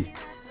body?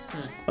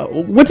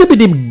 What be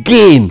the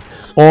gain?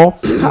 Or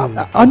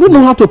I don't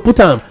know how to put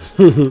them.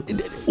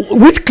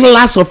 Which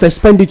class of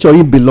expenditure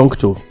you belong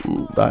to?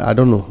 I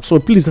don't know. So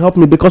please help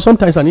me, because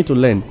sometimes I need to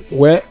learn.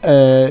 Well,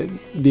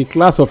 the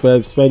class of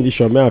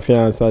expenditure, may I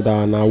answer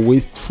that? Now,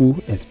 wasteful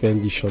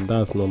expenditure.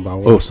 That's number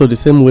one. Oh, so the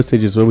same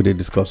wastage is where we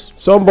discuss.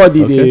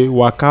 Somebody they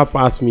wake up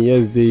asked me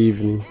yesterday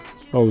evening.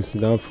 I was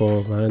sit down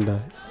for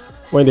veranda.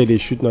 When they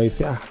shoot now, you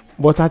say,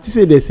 but I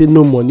say they say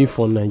no money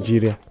for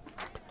Nigeria.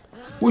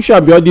 We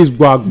shall be all this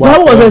bag. That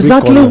was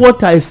exactly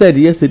what I said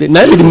yesterday.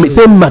 Now the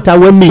same matter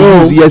when me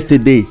use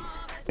yesterday.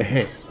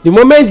 The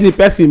moment the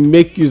person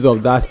make use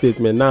of that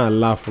statement, now I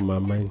laugh from my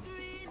mind.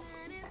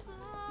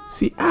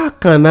 See, how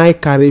can I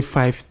carry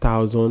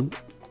 5,000,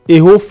 a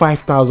whole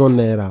 5,000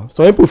 naira?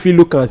 So people feel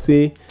look and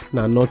say,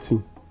 nah,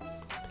 nothing.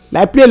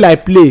 Like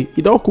play,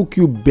 it don't cook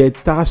you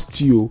better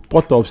stew,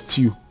 pot of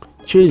stew.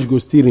 Change go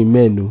still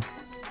remain, no.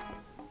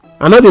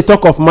 I know they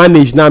talk of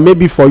manage now,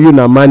 maybe for you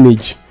now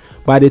manage.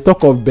 But they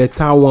talk of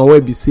better one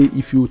where we say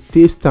if you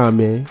taste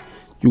them,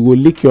 you will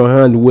lick your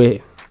hand well.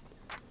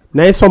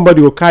 Now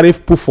somebody will carry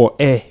put for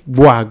air,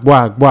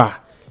 boah.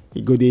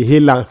 You go the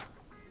hail.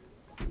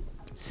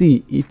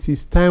 See, it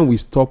is time we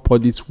stop all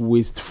this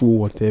wasteful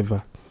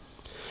whatever.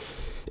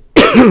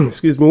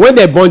 Excuse me. When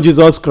they born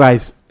Jesus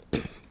Christ,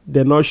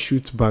 they not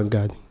shoot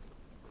Vanguard.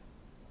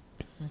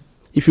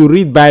 If you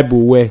read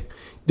Bible where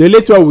the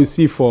later one we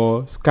see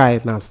for sky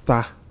na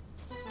star.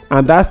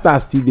 And that star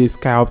still dey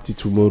sky up till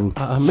tomorrow.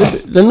 Maybe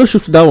they no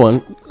shoot that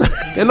one.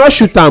 They no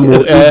shoot am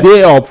o. E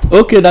dey up.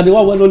 Okay, that the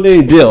one when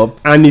only dey up.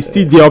 And e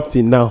still dey up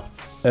till now.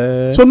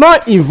 So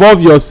not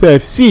involve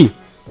yourself. See,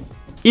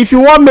 if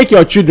you wan make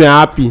your children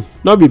happy,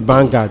 no be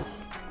Vanguard.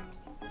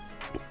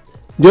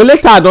 The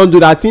later I don do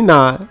that thing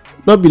na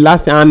no be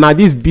last time, and na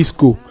this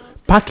Bisco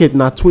packet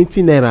na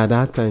 20 naira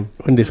that time.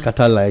 When they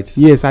scatter lights.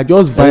 Yes, I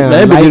just buy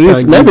am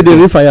Maybe they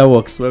reef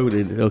fireworks. Where would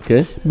they?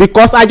 Okay.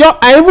 because I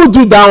even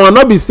do that one,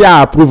 not be say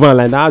I approve am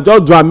like that. I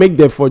just do am make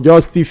them for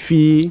just still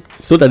feel.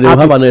 So that they will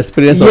have an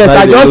experience. Yes, of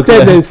how I they just look tell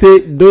like. them say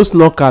those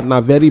knockout na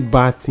very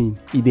bad thing.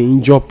 E dey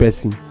injure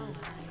person.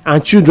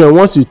 And children,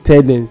 once you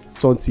tell them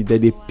something,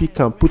 then they pick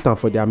am put am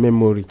for their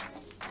memory.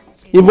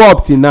 Even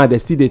up till now, they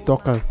still dey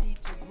talk am.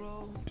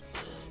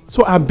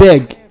 So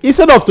abeg,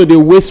 instead of to dey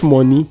waste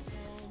money,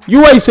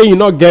 you wey you say you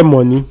no get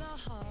money,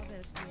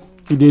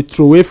 you dey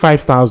throway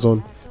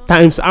 5,000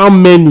 times how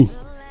many?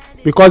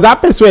 Because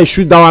that person wey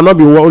shoot that one no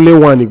be only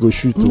one he go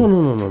shoot.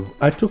 No.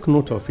 I took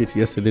note of it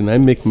yesterday and I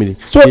make me.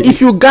 So if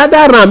you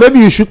gather am, maybe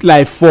you shoot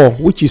like 4,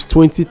 which is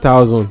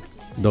 20,000.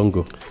 Don't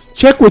go.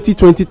 Check wetin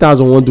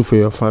 20,000 wan do for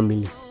your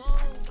family.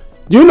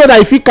 Do you know that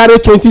if you carry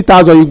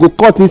 20,000, you go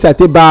cut inside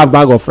take buy half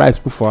bag of rice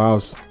put for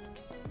house?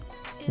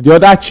 The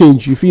other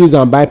change you fit use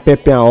am buy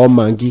pepper and or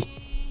maggi.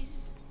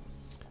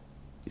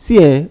 See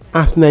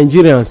as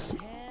Nigerians,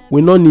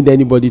 we no need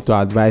anybody to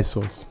advise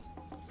us.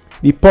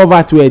 The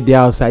poverty wey dey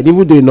outside,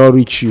 even though e no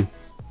reach you,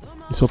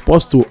 e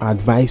suppose to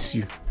advise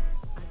you.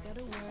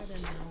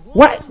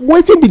 Why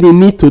wetin be the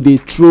need to dey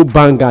throw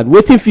bangad?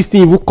 Wetin fit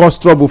still even cause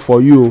trouble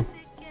for you?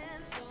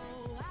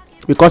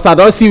 Because I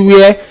don see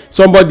where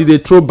somebody dey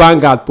throw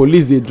bangad,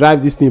 police dey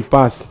drive this thing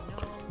pass,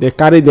 dey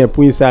carry dem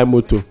put inside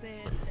motor,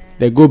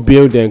 dey go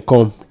bail dem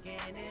come.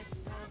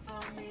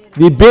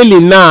 The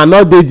bailing now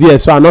no dey there,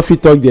 so I no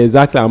fit talk the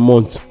exact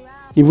amount,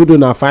 even though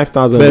na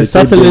 5,000. But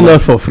certainly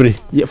not for free.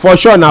 Yeah, for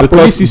sure na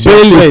police is your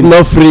bail is friend.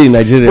 not free in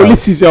Nigeria.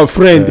 Police is your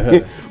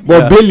friend,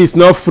 but bail is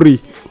not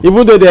free.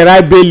 Even though they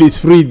write bail is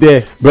free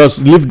there, Bros,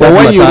 leave that but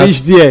when matter. you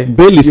reach there,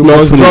 Bail is you not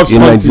must free drop in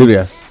something.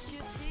 Nigeria.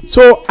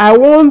 So I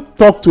wan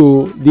talk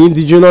to the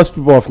indigenous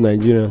people of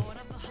Nigeria.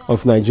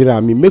 I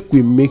mean,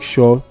 make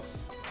sure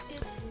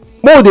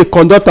make we dey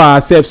conduct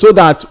ourselves so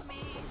that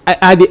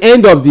at the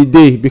end of the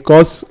day,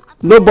 because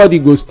nobody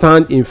go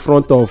stand in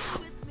front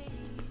of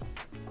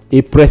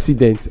a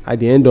president at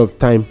the end of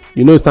time.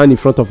 You know, stand in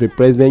front of a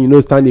president, you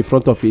know, stand in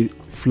front of a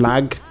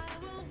flag,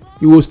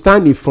 you will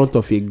stand in front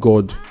of a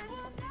god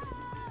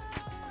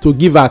to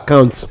give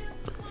account.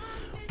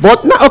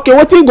 But now, okay,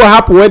 wetin go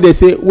happen when they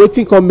say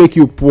wetin come make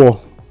you poor?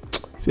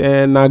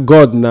 Say na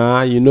god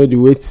na, you know the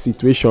way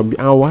situation be.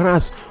 And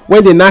whereas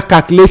when they now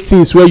calculate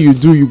things wey you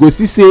do, you go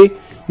see say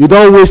you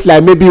don waste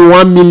like maybe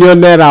 1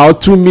 million naira or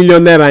 2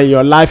 million naira in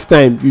your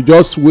lifetime. You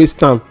just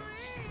waste am.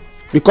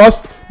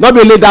 Because not be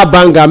only that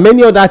banger,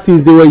 many other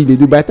things dey wey you dey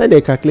do. By the time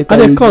they calculate,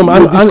 And they come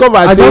and discover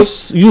I say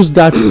just use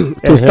that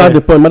to start the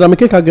point. Madam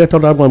Ikeka get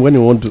on that one when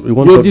you want to.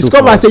 you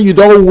discover say you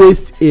don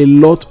waste a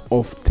lot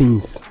of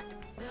things.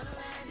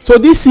 So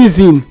this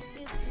season,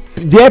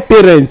 dear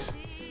parents,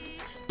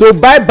 to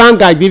buy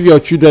banger give your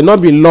children no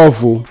be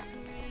love o,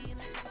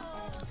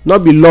 no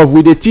be love.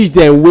 We dey teach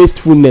them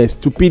wastefulness,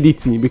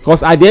 stupidity,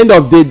 because at the end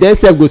of the day dem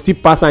sef go still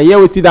pass am. Hear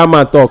wetin that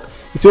man talk.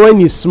 He say when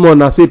he small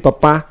na so him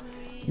papa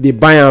dey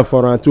buy am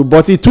for am too,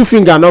 but him 2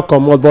 finger no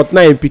comot, but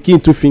now him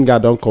pikin 2 finger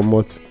don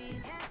comot.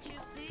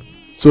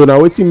 So na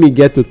wetin me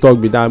get to talk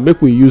be that. Make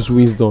we use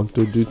wisdom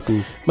to do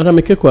things. Madam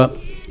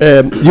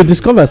Ikekwa, you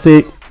discover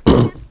say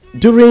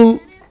during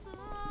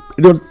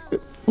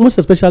most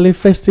especially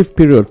festive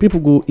period, people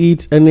go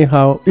eat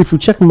anyhow. If you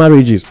check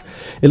marriages,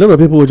 a lot of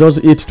people will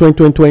just eat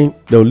 20,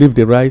 they'll leave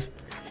the rice.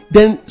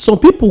 Then some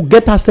people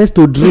get access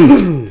to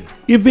drinks.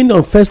 Even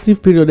on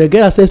festive period, they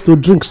get access to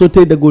drinks. So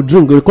they go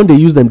drink. When they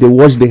use them, they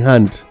wash their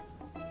hand.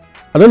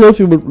 I don't know if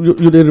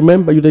you they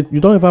remember, you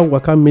don't ever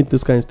work and meet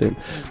this kind of thing.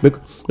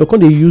 Because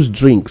they use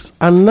drinks.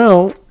 And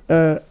now,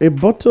 a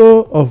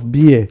bottle of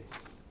beer,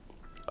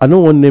 I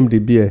don't want to name the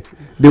beer.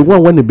 The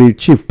one when they be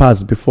cheap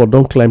pass before,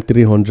 don't climb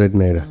 300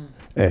 naira.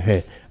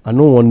 I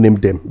don't want to name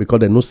them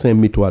because they no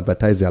send me to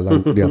advertise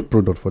their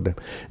product for them.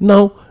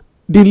 Now,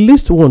 the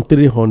least one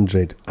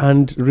 300.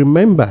 And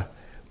remember,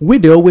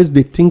 they always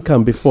they think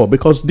before,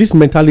 because this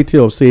mentality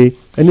of say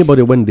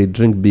anybody when they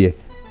drink beer,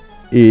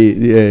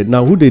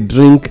 now who they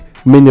drink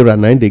mineral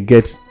now they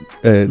get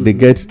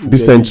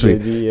dysentery.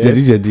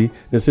 Jedi.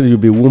 They say you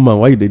be woman,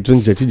 why you they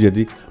drink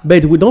jedi?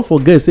 But we don't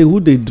forget say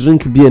who they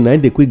drink beer now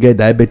they quick get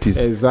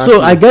diabetes. Exactly.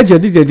 So I get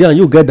jedi and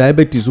you get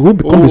diabetes. Who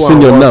become the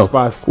senior now?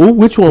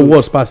 Which one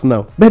was pass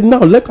now? But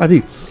now look at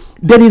it.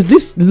 There is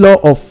this law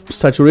of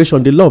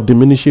saturation, the law of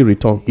diminishing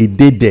return. It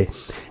did there.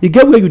 You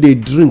get where you they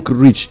drink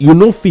rich, you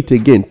no fit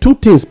again. Two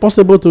things,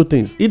 possible two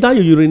things. Either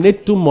you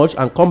urinate too much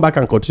and come back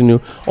and continue,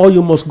 or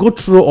you must go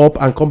throw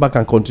up and come back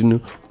and continue,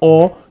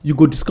 or you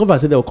go discover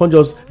say they can't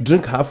just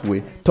drink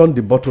halfway, turn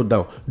the bottle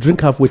down,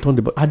 drink halfway, turn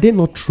the bottle. Are they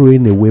not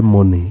throwing away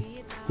money?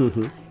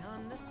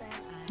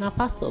 na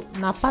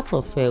part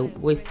of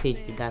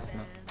wastage be that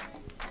now,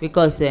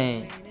 because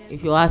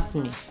if you ask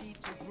me,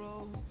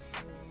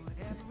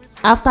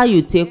 after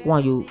you take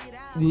one,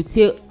 you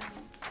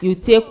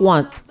take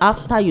one.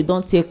 After you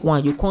don take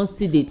one, you come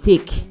still dey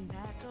take.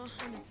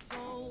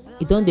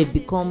 E don dey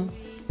become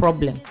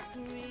problem,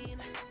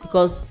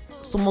 because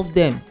some of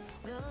them,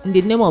 in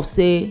the name of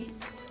say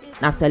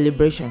na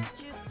celebration,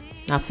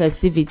 na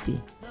festivity,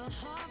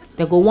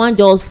 they go wan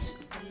just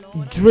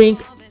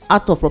drink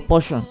out of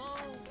proportion.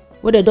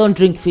 When they don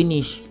drink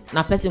finish,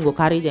 na person go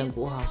carry them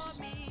go house.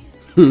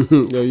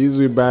 You use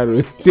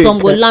wheelbarrow. Some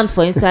go land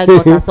for inside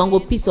gutter, some go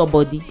piss your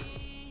body.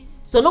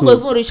 So no go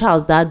even reach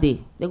house that day.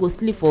 They go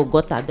sleep for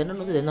gutter. They no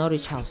know say they no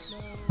reach house.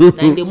 Na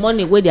in the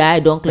morning wey their eye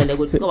don clear, they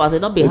go discover say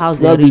no be house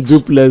they reach. No be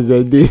duplex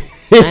dem dey.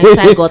 Na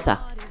inside gutter.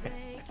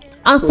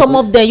 And some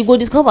of them you go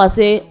discover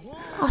say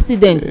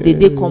accident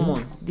dey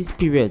common this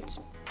period.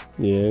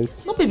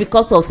 Yes. No be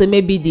because of say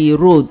maybe the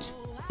road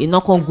e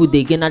no come good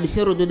again, na the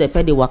same road wey dem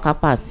first dey waka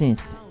pass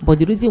since, but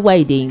the reason why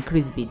e dey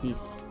increase be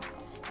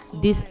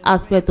this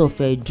aspect of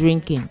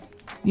drinking.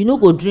 You no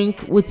go drink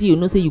wetin you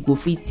know say you go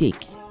fit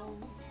take,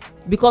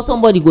 because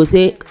somebody go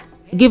say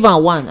give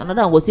am one,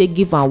 another one go say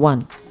give am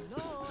one.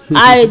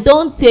 I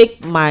don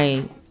take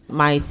my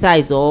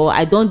size, or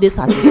I don dey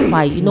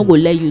satisfied, e no go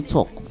let you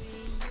talk.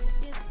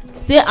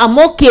 Say I'm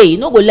okay, e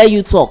no go let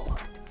you talk.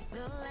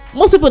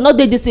 Most people no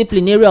dey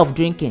discipline area of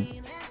drinking.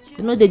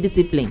 They no dey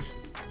discipline.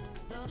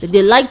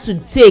 They like to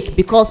take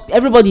because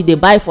everybody dey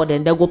buy for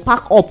them. They go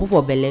pack up put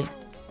for belle.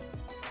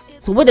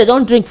 So when they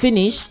don drink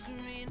finish,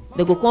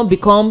 they go come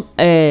become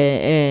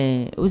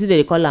wetin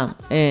dey call am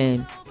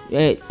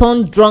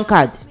turn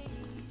drunkard.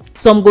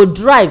 Some go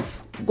drive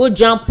go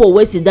jam pole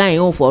wey sit down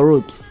im own for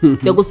road.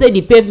 They go say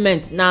the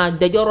pavement na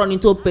they just run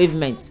into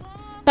pavement.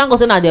 Thank God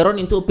say na they run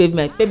into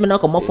pavement no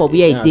comot for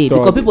where e dey,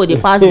 because people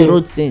dey pass the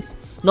road since.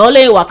 Na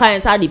only waka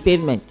enter the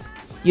pavement,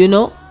 you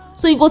know.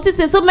 So you go see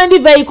say so many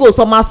vehicles,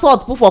 some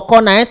assault put for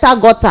corner enter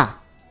gutter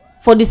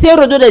for the same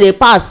road wey dey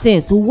pass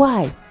since.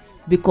 Why?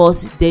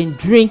 Because dem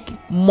drink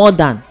more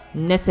than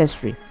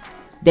necessary.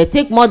 They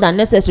take more than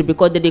necessary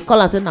because they dey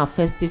call am say na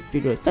festive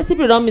period. Festive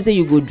period don mean say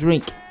you go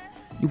drink,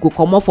 you go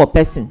comot for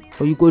person,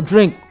 or you go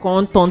drink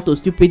come turn to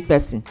stupid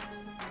person.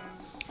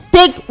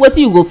 Take wetin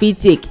you go fit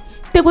take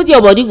wetin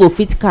your body go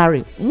fit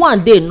carry.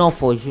 One dey enough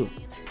for you.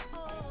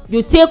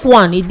 You take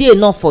one, e dey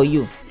enough for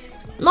you.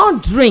 No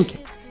drink,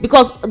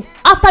 because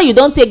after you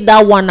don take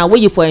that one now wey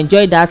you for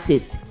enjoy that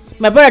taste,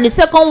 my brother, the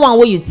second one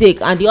wey you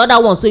take and the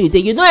other one so you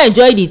take, you no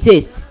enjoy the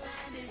taste.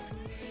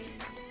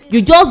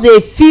 You just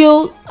dey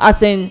feel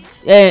as in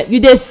you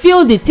dey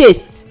feel the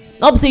taste,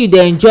 not be say you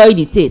dey enjoy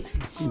the taste.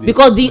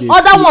 Because the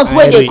other ones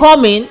wey dey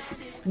come in,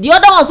 the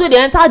other ones wey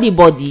dey enter the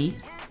body,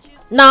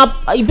 na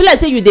e be like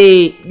say you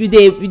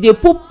dey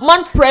put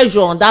man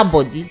pressure on that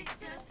body.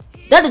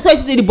 That is why you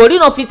see the body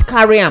no fit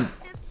carry am.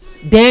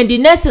 Then the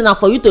next thing na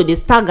for you to dey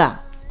stagger.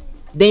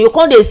 Then you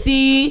come dey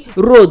see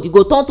road, you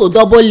go turn to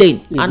double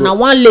lane, and na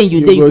one lane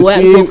you dey, you go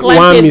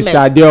climb pavement.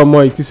 Mr.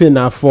 Adeomo, it is say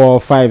na 4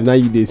 or 5 now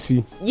you dey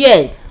see.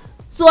 Yes.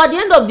 So at the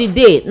end of the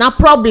day, na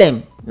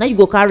problem na you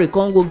go carry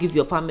come go give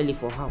your family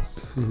for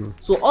house.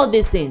 So all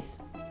these things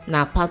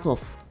na part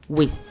of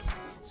waste.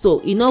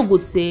 So e no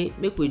good say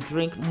make we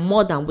drink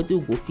more than wetin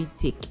we go fit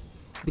take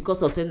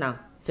because of say na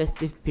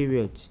festive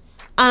period.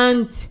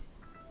 And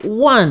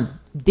one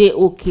dey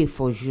okay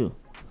for you.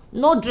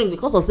 No drink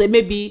because of say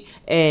maybe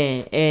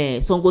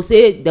some go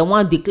say dem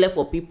wan declare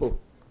for people.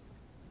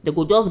 They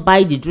go just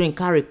buy the drink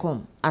carry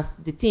come. As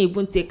the thing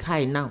even take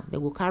high now, they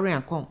go carry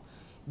am come,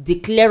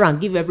 declare and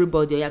give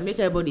everybody, yeah, make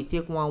everybody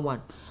take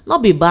one.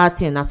 Not be bad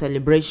thing, na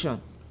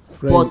celebration.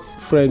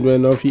 Friend will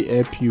not fit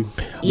help you.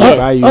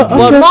 Yes,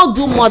 but not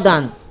do more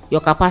than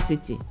your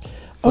capacity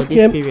for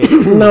this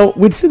period. Now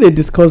we see they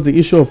discuss the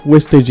issue of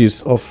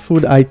wastages of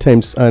food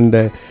items,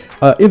 and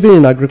even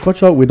in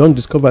agriculture we don't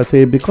discover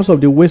say because of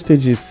the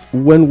wastages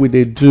when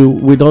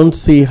we don't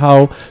see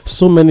how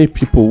so many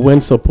people when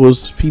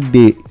suppose feed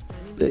the.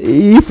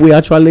 If we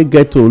actually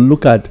get to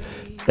look at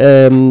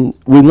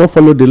we not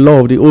follow the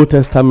law of the Old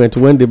Testament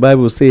when the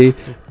Bible say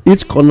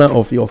each corner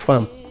of your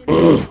farm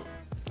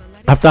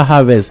after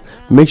harvest,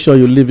 make sure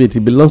you leave it. It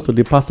belongs to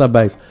the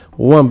passerbys.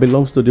 One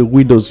belongs to the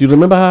widows. You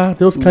remember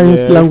those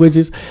kinds of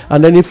languages?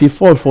 And then if you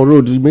fall for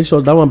road, you make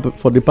sure that one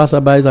for the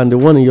passerbys, and the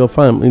one in your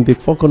farm, in the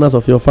 4 corners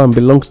of your farm,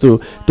 belongs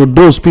to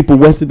those people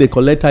where they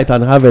collect tithe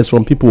and harvest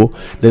from people.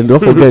 Then don't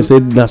forget, say,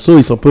 nah, so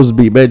it's supposed to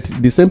be. But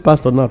the same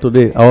pastor now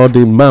today, or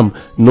the imam,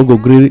 no go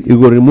green, you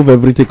go remove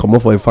everything, come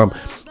off for a farm.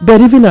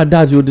 But even at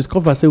that, you'll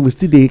discover, say, we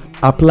still they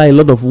apply a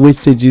lot of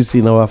wastages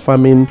in our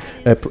farming,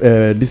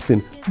 this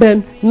thing.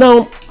 Then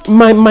now,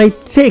 my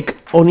take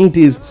on it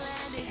is,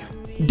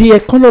 the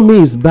economy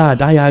is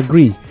bad. I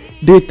agree.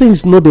 The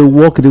things no they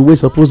work the way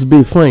supposed to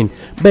be, fine.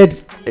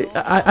 But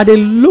I they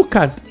look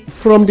at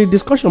from the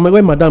discussion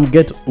when Madam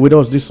get with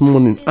us this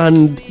morning,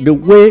 and the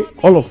way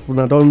all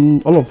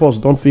of us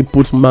don't feel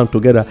put man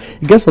together.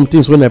 You get some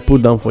things when I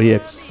put down for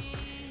here.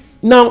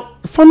 Now,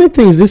 funny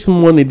things this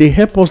morning, they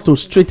help us to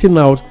straighten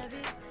out.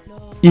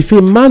 If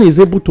a man is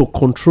able to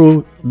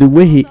control the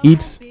way he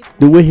eats,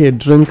 the way he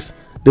drinks,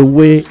 the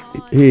way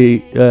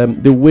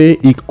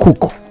he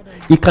cook,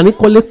 he can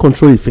equally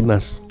control his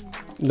finance.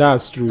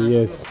 That's true.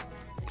 Yes,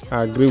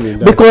 I agree with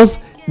that. Because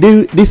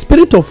the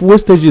spirit of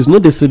wastages, no,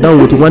 they sit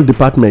down with one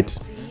department.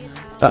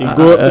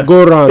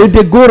 go round.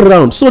 They go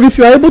round. So if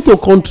you are able to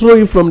control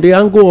it from the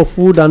angle of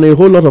food and a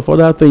whole lot of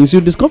other things,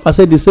 you discover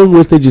say the same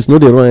wastage is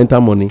not the run enter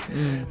money.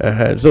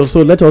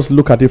 So let us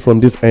look at it from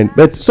this end.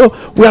 But so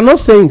we are not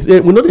saying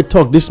we know they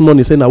talk this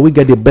morning saying that we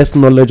get the best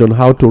knowledge on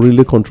how to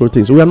really control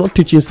things. We are not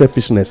teaching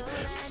selfishness,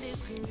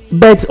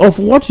 but of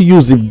what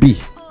use it be.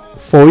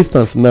 For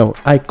instance, now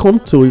I come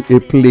to a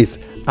place.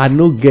 I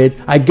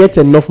get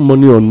enough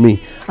money on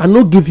me. I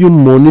no give you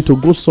money to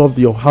go solve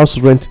your house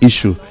rent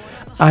issue.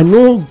 I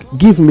no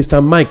give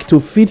Mr. Mike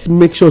to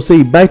make sure say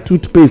he buy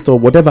toothpaste or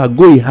whatever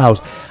go in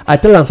house. I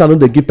tell am say I no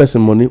dey give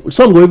person money.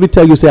 Some go even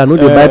tell you say I no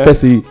dey buy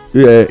person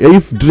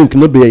if drink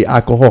no be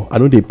alcohol I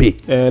no dey pay.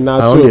 I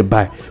no dey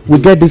buy. We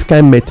get this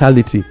kind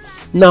mentality.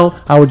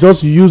 Now I will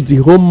just use the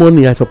whole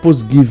money I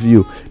suppose give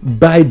you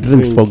buy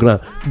drinks for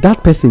ground.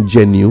 That person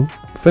genuine.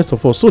 First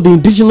of all, so the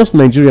indigenous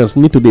Nigerians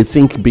need to dey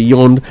think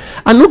beyond.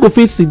 I no go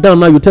fit sit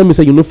down now you tell me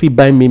say you no fit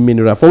buy me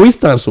mineral. For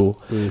instance,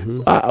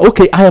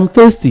 okay, I am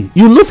thirsty.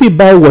 You no fit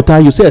buy water.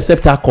 You say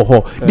except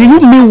alcohol. Do you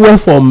mean well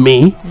for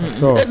me?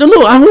 No,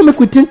 I wan make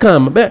we think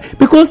am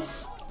because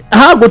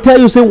how I go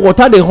tell you say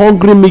water dey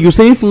hungry me. You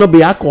say if no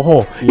be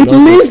alcohol, it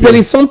means there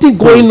is something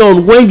going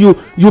on when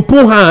you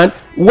put hand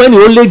when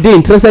you only dey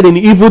interested in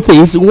evil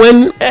things.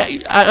 When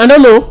I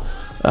don't know.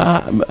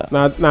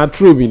 Na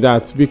true be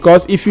that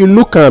because if you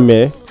look am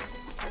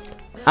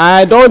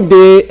I don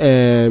dey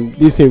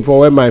this thing for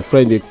when my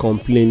friend dey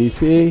complain. He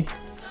say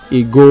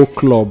he go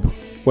club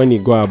when he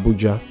go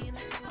Abuja,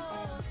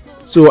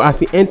 so as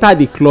he enter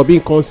the club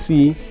he come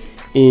see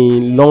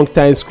him long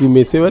time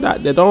schoolmate say whether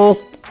they don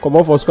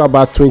comot for school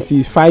about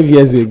 25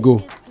 years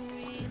ago.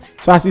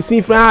 So as he see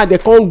him friend they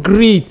come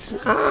greet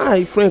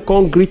him friend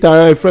come greet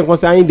am him friend come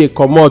say him dey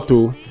comot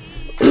o.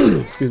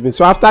 Excuse me.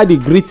 So after the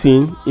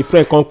greeting him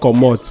friend come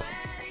comot.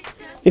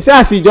 He say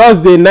as he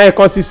just dey now he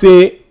come see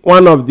say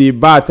one of the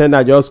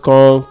bartender just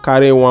come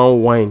carry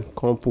one wine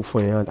come put for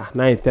him hand.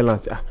 Now he tell am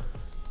say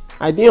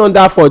I dey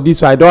under for this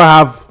so I don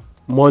have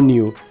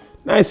money o.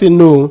 Now he say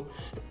no.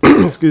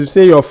 Excuse me,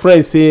 say your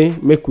friend say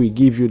make we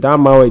give you that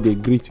man wey dey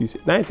greet you.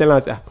 Now he tell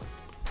am say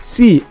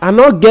see I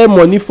no get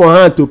money for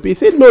hand to pay. He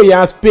say no he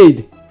has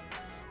paid.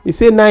 He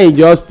say now he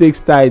just take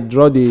style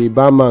draw the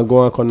barman go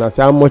one corner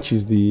say how much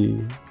is the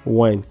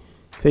wine.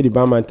 Say the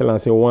barman tell am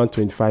say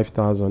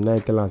 125,000. Now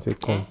he tell am say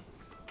come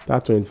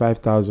that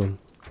 25,000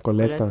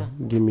 collect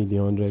am give me the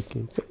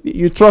 100k. Say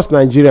you trust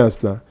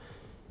Nigerians now.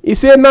 He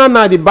say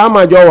now the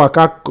barman just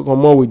waka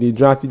comot with the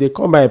draft. He dey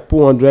come by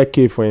put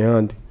 100k for him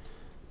hand.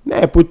 Now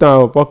he put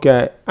am for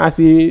pocket. As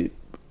he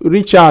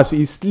reach house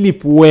he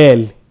sleep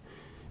well.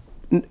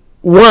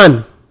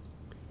 One,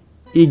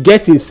 he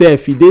get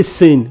himself he dey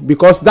sane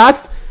because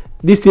that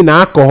this thing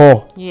na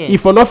alcohol.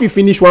 If for no fit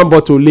finish one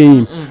bottle lay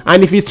him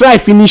and if he try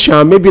finish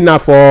am maybe na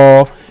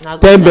for 10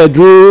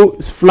 bedroom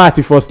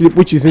flat for sleep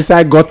which is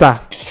inside gutter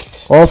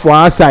or for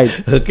outside.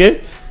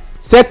 Okay.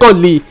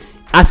 Secondly,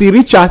 as he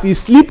reach house he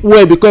sleep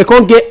well because he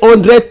can't get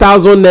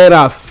 100,000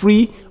 naira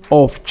free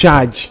of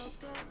charge.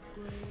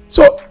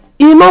 So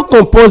e no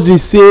compulsory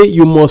say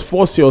you must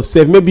force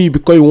yourself maybe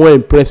because you wan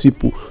impress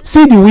people.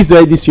 See the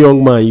wisdom this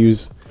young man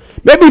use.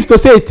 Maybe if to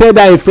say he tell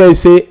that friend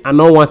say I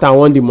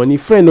want the money,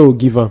 friend no go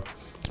give am.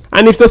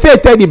 And if to say he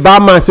tell the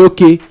barman say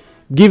okay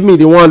give me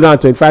the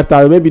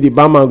 125,000, maybe the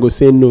barman go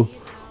say no.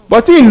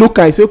 But he look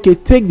and say okay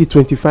take the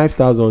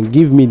 25,000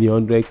 give me the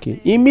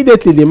 100k.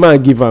 Immediately the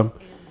man give am.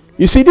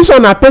 You see this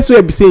one na person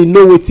wey be say he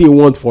know wetin he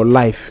want for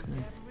life.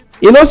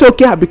 He know say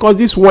okay because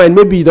this wine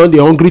maybe he don dey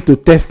hungry to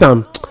test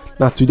am.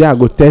 Na today I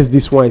go test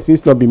this wine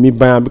since not be me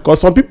buy am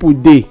because some people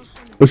dey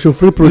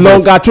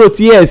longer throat.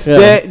 Yes,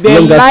 they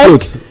like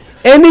throat.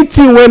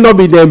 Anything wey no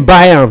be dem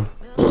buy am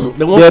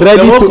they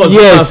ready to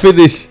yes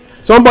finish.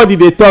 Somebody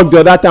dey talk the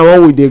other time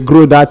when we dey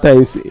grow that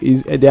time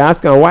is they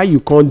ask am why you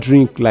can't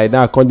drink like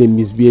that come dey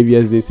misbehave.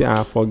 Yes, they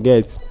say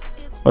forget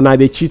una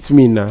dey cheat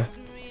me na.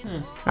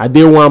 I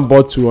dey one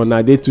bottle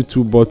una dey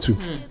two bottle.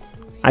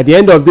 At the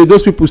end of the day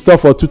those people stop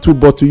for two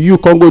bottle you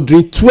come go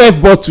drink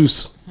 12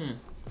 bottles.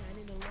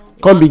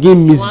 Come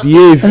begin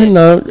misbehave.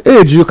 Now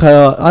age you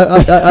can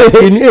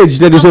in age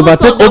there is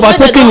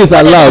overtaking is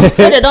allowed.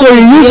 So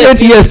you use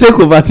 8 years take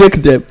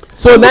overtake them.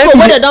 So now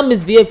when they don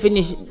misbehave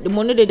finish the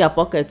money dey their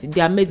pocket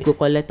their mates go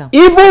collect am.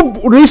 Even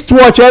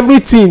wristwatch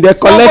everything they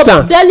collect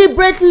am.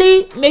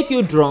 Deliberately make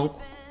you drunk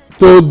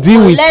to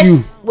deal with you.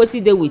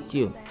 Wetin dey with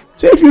you.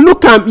 So if you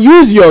look am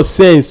use your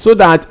sense so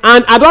that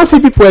and I don see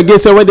people again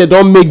say when they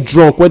don make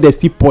drunk when they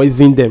still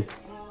poison them.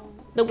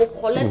 They go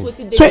collect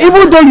wetin dey. So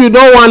even though you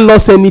don't want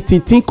lost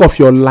anything think of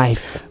your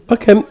life.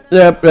 Okay,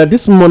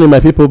 this morning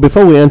my people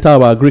before we enter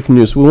our Greek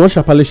news we want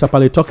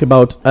sharply talk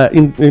about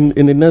in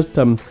the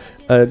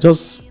next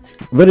just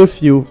very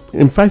few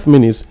in 5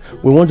 minutes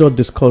we want to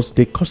discuss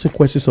the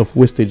consequences of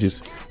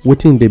wastages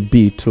wetin dey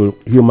be to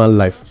human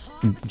life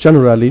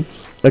generally,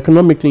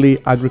 economically,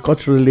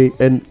 agriculturally,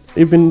 and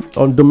even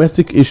on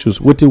domestic issues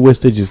wetin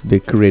wastages dey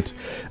create.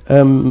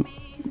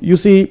 You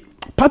see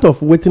part of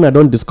wetin I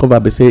don discover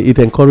be say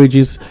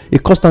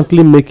it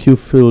constantly make you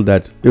feel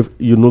that if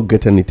you no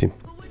get anything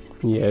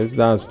Yes,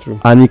 that's true.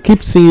 And you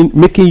keep seeing,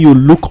 making you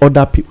look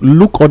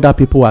other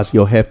people as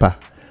your helper.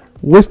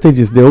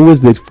 Wastages,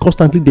 they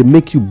constantly they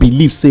make you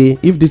believe, say,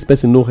 if this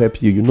person no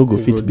help you, you no go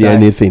fit be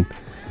anything.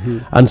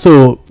 And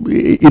so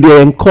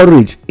they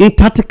encourage a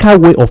tactical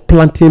way of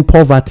planting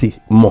poverty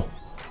more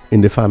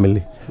in the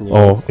family,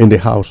 or in the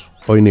house,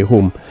 or in a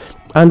home.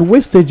 And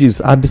wastages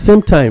at the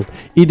same time,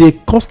 they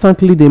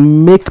constantly they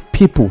make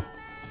people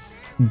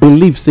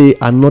believe, say,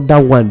 another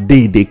one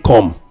day they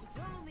come.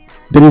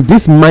 There is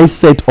this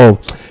mindset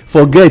of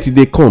forget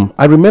they come.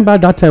 I remember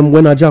that time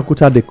when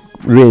Ajaokuta the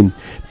rain,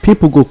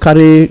 people go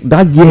carry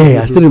that year.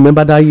 I still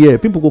remember that year.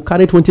 People go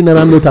carry 20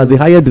 naira note as the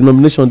higher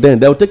denomination. Then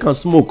they will take and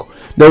smoke.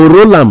 They will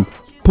roll them,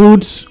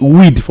 put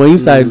weed for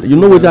inside. You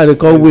know what they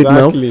call weed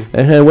now?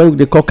 When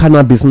they call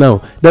cannabis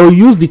now, they will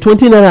use the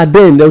 20 naira.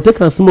 Then they will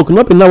take and smoke.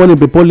 Not now when they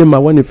be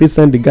polymer, when if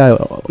send the guy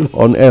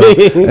on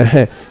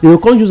air. They will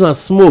come use and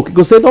smoke. He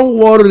go say, don't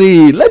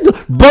worry, let's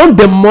burn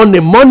the money.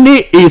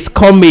 Money is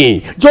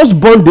coming. Just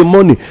burn the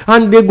money,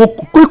 and they go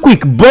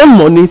quick burn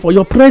money for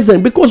your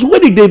present, because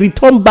when they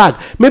return back,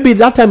 maybe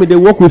that time they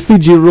work with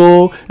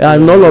Fijiro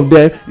and all of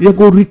them, they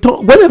go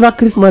return whenever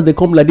Christmas they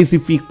come like this.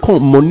 If it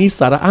come money,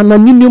 Sarah, and a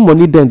new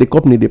money, then the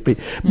company they pay.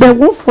 But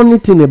one funny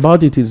thing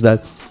about it is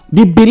that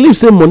they believe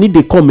say money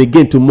they come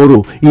again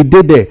tomorrow. It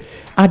did there.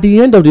 At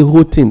the end of the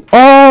whole thing,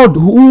 all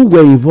who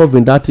were involved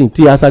in that thing,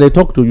 as I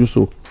talk to you,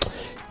 so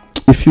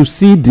if you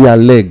see their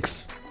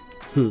legs,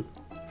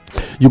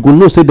 you go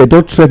know say they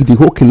don't trek the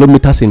whole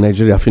kilometers in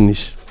Nigeria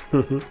finish.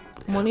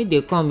 Money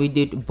they come with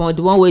the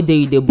one way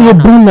they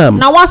burn them.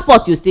 Now what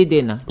spot you stay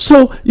there now?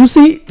 So you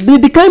see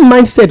the kind of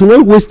mindset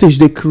when wastage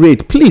they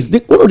create, please,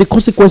 one of the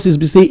consequences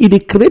be say they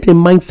create a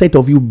mindset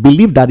of you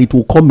believe that it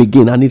will come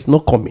again and it's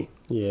not coming.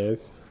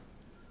 Yes.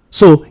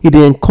 So it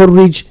they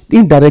encourage,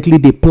 indirectly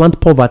they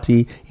plant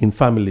poverty in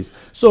families.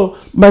 So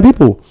my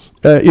people,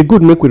 it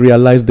good make we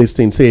realize this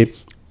thing. Say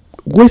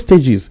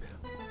wastages,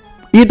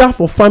 either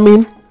for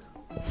farming,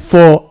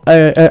 for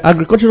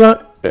agricultural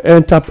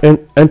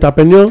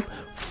entrepreneur,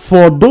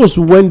 for those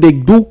when they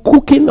do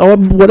cooking or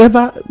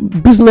whatever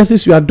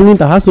businesses you are doing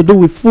that has to do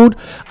with food,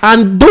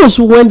 and those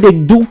when they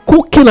do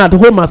cooking at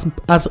home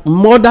as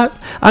mothers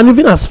and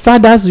even as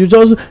fathers, you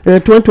just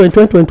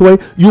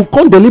 2020 you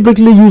can't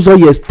deliberately use all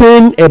your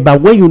stain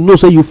but when you know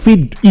so you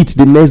feed it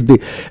the next day,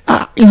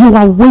 you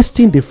are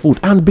wasting the food.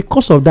 And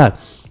because of that,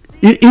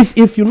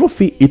 if you no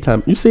feed eat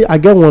them, you say I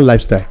get one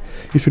lifestyle.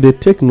 If you dey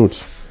take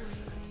notes,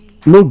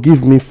 no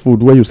give me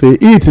food where you say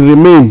eat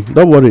remain,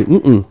 don't worry.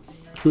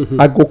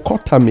 I go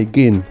cut them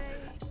again.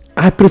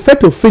 I prefer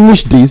to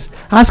finish this,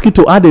 ask you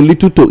to add a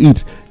little to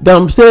it,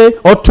 then say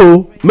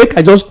auto make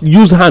I just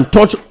use hand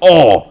touch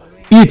all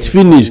eat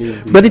finish.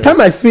 By the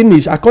time I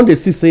finish, I can't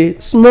see say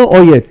small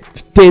oil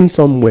stain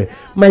somewhere.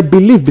 My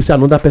belief be say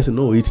another person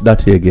no eat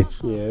that here again.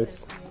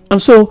 Yes. And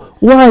so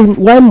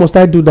why must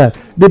I do that?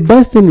 The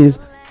best thing is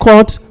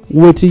cut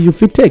wetin you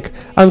fit take.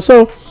 And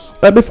so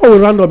before we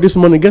round up this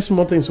morning, get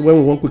small things when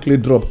we want quickly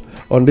drop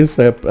on this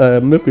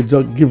make we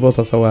just give us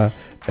as our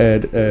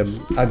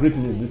agri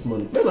news this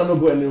morning. Then I not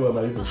go anywhere,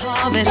 my people.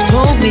 Harvest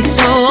told me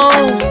so.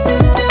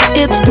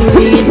 It's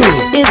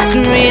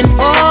green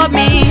for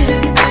me.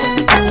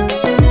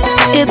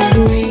 It's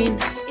green.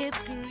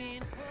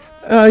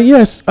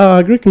 Yes,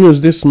 Greek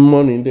news this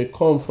morning, they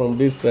come from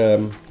this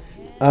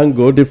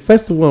angle. The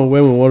first one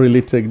when we want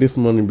really take this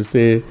morning, we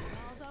say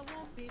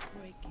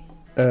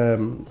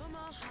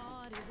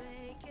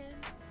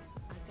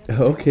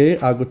okay,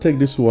 I'll go take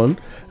this one.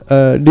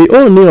 The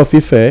owner of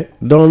Ife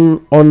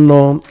don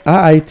honor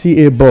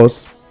IITA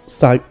boss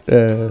Sir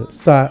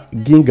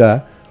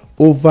Ginga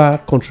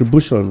over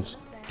contributions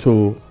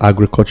to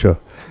agriculture.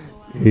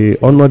 He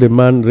honored the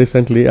man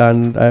recently,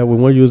 and we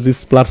want to use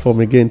this platform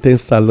again.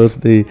 Thanks, salute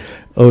the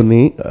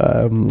Oni.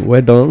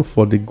 Well done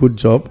for the good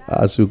job.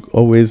 As you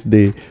always,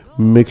 they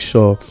make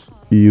sure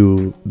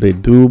they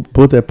do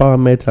both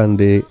empowerment and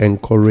they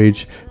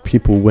encourage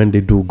people when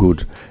they do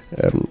good.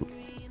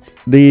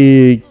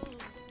 The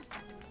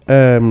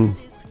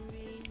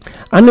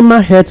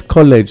Animal Health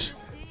College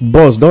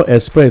boss don't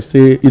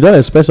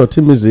express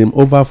optimism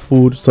over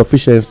food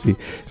sufficiency.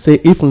 Say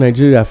if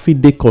Nigeria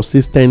fit dey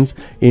consistent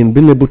in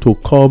being able to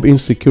curb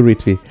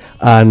insecurity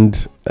and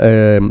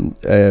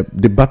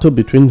the battle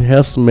between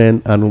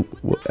herdsmen and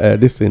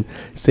this thing,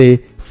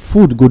 say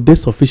food go dey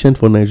sufficient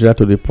for Nigeria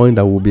to the point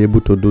that we'll be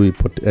able to do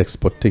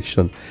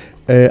exportation.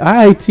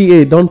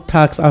 IITA don't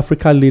tax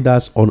African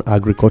leaders on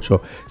agriculture.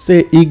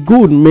 Say it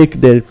good make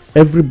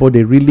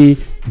everybody really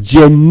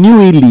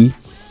genuinely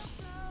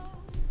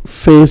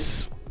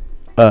face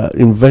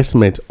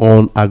investment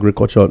on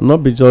agriculture,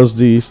 not be just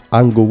this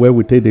angle where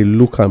we take a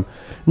look at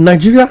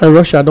Nigeria and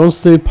Russia don't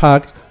stay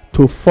packed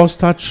to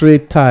foster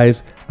trade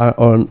ties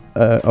on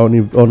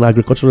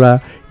agricultural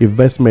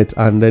investment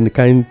and then the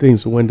kind of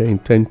things when they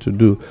intend to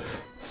do.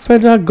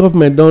 Federal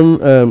government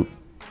don't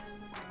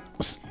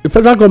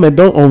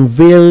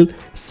unveil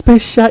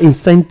special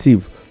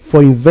incentive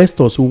for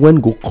investors who when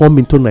go come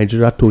into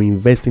Nigeria to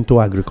invest into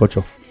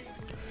agriculture.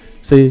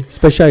 Say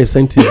special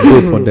incentive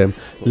go for them,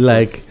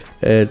 like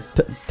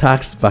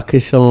tax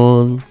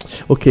vacation,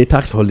 okay,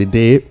 tax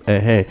holiday.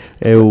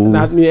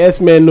 That means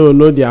S-men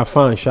know their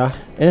fan, sha.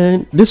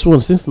 And this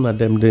one, since not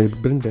them, they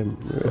bring them.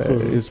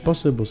 It's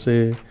possible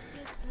say.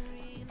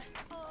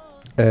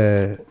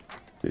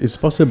 It's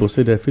possible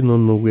say that if you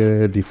don't know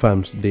where the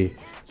farms they.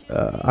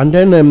 And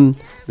then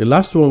the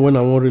last one when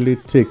I won't really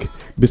take,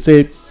 they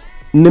say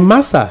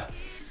NIMASA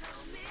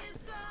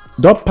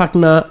don't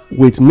partner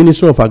with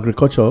Ministry of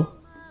Agriculture,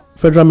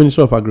 Federal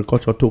Ministry of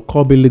Agriculture to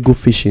curb illegal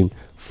fishing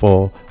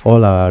for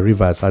all our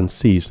rivers and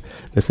seas.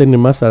 They say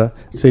NIMASA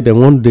say they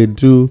want they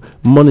do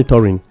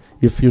monitoring.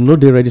 If you know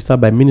they register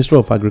by Ministry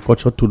of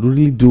Agriculture to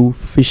really do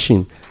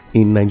fishing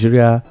in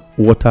Nigeria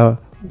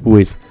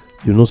waterways,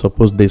 you know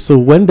suppose they. So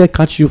when they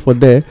catch you for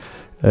there,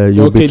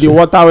 okay, the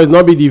waterways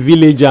not be the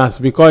villagers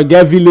because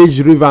get village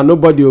river,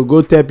 nobody will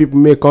go tell people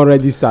make come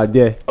register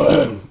there.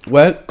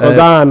 Well,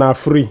 that are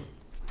free.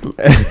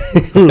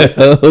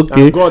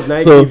 Okay, and God now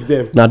so give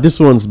them. now this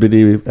one's be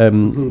the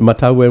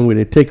matter when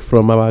we take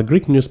from our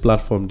Greek news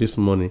platform this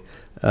morning,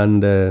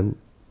 and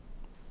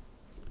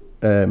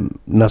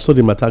now so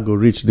the matter go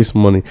reach this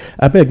morning.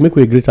 I beg make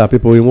we greet our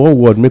people in one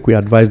word. Make we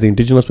advise the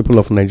indigenous people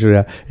of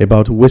Nigeria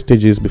about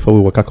wastages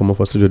before we come off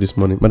for studio this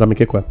morning. Madam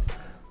Ikekwa.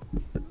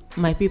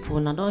 My people,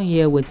 now don't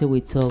hear wetin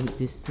we talk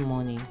this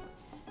morning.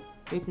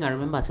 Make una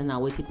remember say na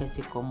wetin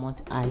person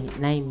comot eye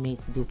na im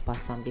mate do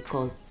pass am,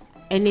 because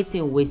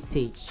anything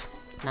wastage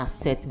na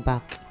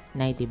setback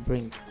na e dey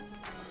bring.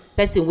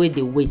 Person wey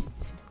dey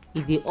waste,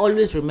 e dey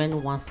always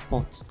remain one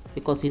spot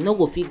because e no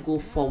go fit go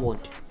forward.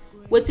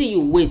 Wetin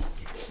you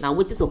waste na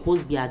wetin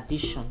suppose be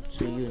addition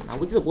to you, na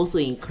wetin suppose to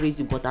increase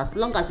you, but as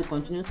long as you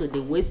continue to dey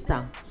waste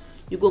am,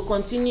 e go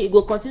continue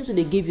to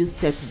dey give you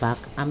setback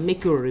and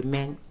make you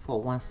remain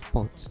for one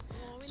spot.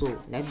 So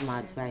that be my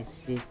advice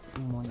this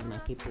morning, my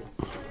people.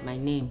 My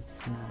name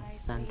na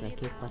Sandra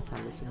Ikekwa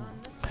Salutu.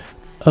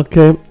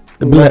 Okay,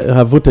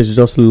 her voltage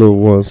just low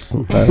once.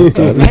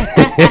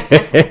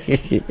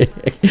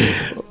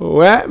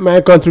 Well,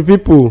 my country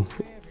people,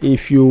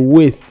 if you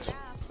waste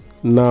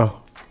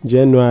now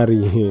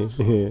January,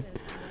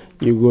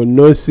 you go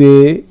know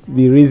say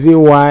the reason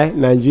why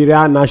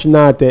Nigeria national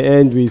anthem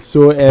end with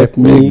 "So help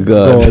me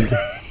God."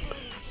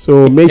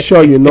 So make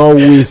sure you not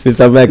waste.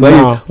 Mr. Mike,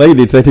 why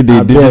you threaten the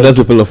indigenous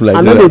people of Nigeria?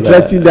 I know they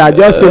threaten that. I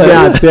just say me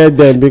and tell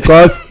them,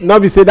 because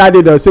not be say that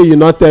they don't say you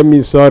not tell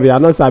me sorry. I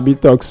not sabi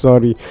talk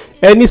sorry.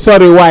 Any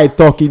sorry why I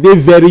talk, it dey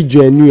very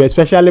genuine.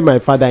 Especially my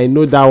father, I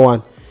know that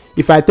one.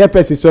 If I tell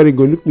person sorry,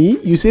 go look me.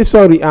 You say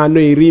sorry, I know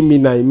he read me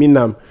now. He mean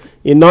am.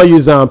 He not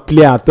use and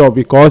play at all,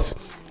 because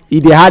he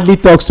dey hardly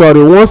talk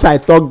sorry. Once I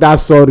talk that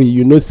sorry,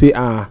 you know say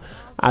I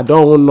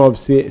don't want to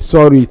say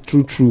sorry.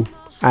 True.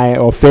 I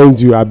offend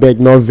you, I beg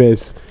no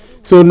vex.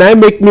 So now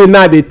make me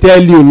now they tell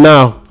you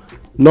now,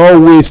 no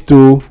waste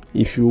o.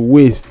 If you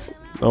waste,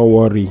 no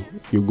worry,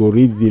 you go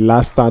read the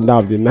last standard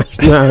of the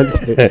national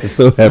anthem.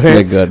 So help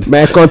me God.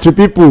 My country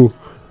people,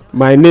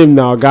 my name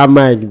now Oga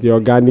Mike, the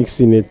organic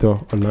senator.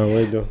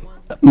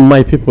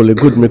 My people, a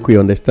good make we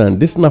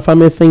understand. This is na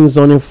Family Things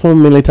on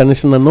Inform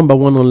International number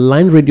 1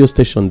 online radio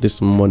station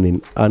this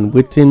morning, and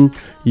waiting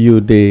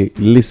you they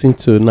listen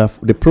to now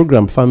the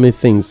program Family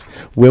Things,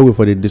 where we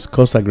for they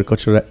discuss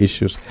agricultural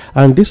issues.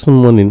 And this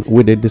morning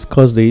we they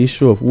discuss the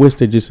issue of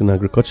wastages in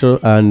agriculture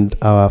and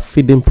our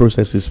feeding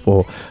processes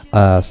for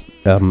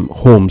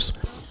homes.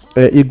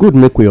 A good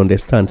make we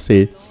understand.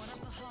 Say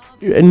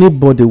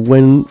anybody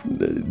when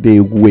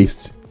they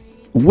waste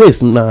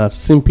now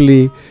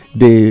simply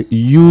they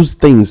use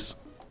things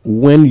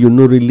when you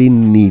no really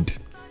need,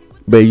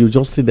 but you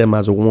just see them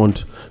as a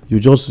want. You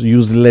just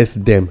use less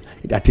them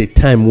at a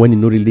time when it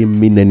no really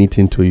mean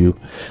anything to you.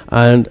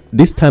 And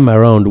this time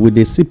around, when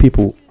they see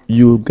people,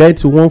 you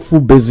get one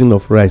full basin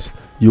of rice,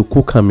 you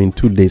cook them in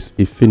 2 days,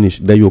 it finish.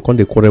 Then you come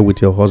to quarrel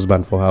with your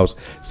husband for house.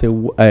 Say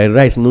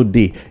rice no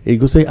day. You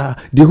go say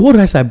the whole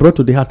rice I brought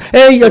to the house.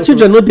 Hey, your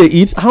children know they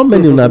eat. How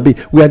many will not be?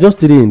 We are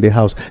just sitting in the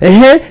house.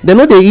 They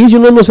know they eat. You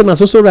know say na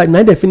so right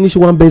now they finish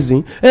one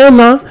basin.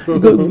 Now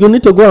you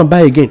need to go and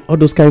buy again. All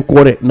those kind of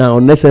quarrel now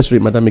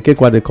unnecessary. Madam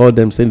Ikekwa they call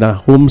them saying that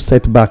home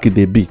setback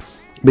they be,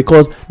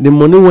 because the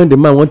money when the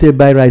man want to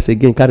buy rice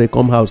again carry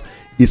come house,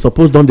 he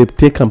supposed don't they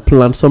take and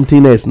plant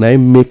something else now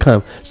make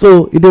him.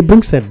 So it they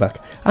bring setback.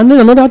 And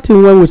then another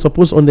thing when we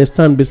supposed to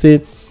understand, we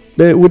say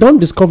we don't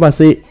discover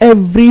say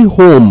every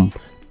home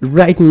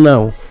right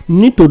now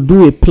need to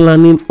do a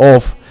planning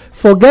of,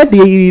 forget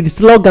the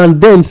slogan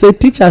then say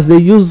teachers they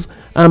use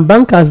and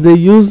bankers they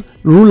use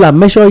ruler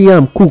measure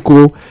yam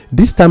cook.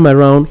 This time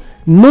around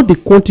know the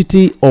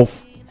quantity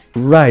of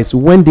rice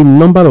when the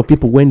number of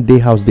people when they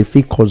house they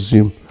fit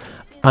consume,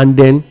 and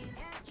then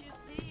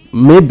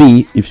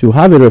maybe if you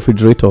have a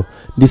refrigerator,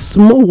 the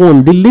small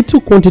one, the little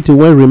quantity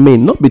will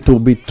remain, not be to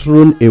be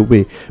thrown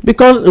away,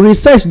 because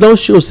research don't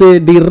show say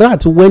the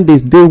rat when they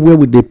where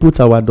we they put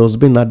our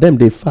dustbin, na them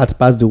they fat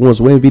pass the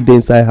ones when we dey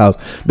inside house,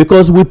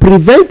 because we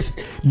prevent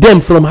them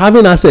from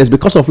having access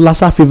because of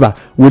Lassa fever.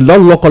 We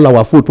don't lock all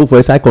our food put for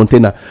inside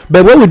container,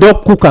 but when we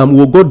don't cook them,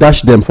 we'll go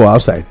dash them for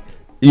outside.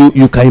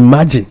 You can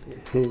imagine.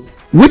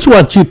 which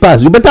one cheap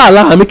pass? You better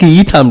allow her make you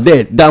eat am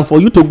there than for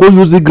you to go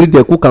use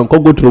ingredient cook and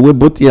come go throw away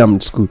both yam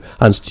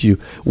and stew.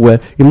 Well,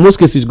 in most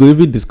cases you go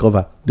even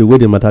discover the way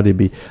the matter dey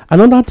be.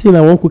 Another thing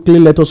I wan quickly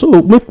let us, so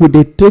make we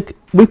dey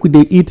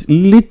eat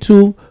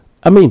little.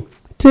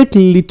 Take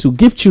little,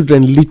 give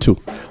children little.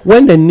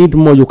 When they need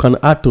more, you can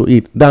add to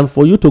it than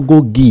for you to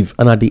go give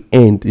and at the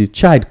end the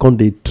child come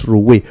dey throw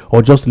away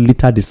or just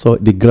litter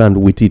the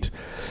ground with it.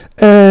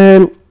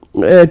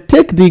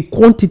 Take the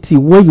quantity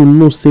wey you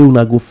know say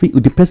una go fit,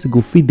 the person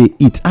go fit dey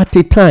eat at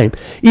a time.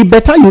 E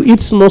better you eat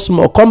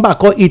small come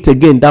back or eat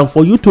again than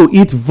for you to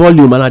eat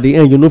volume and at the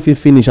end you no fit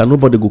finish and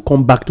nobody go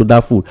come back to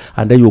that food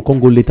and then you come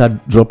go later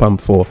drop am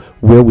for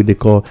where we dey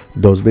call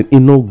dustbin. E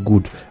no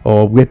good,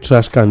 or where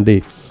trash can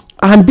dey.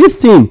 And this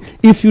thing,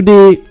 if you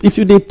dey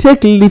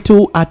take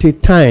little at a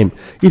time,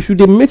 if you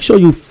dey make sure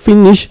you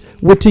finish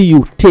wetin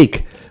you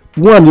take,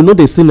 one, you no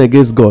dey sin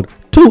against God.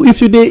 Two,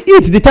 if you dey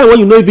eat the time when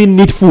you no even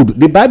need food,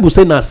 the Bible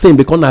say na sin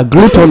because na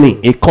gluttony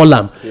e call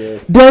am.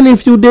 Yes. Then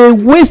if you dey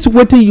waste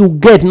wetin you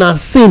get, na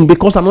sin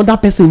because another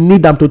person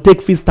need am to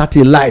take fit start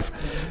a life.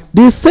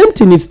 The same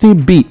thing is still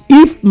be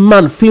if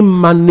man fit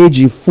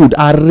manage him food,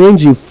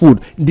 arrange him food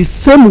the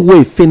same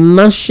way,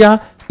 financial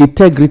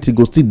integrity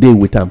go still dey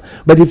with am.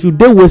 But if you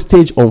dey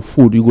wastage on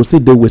food, you go still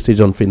dey wastage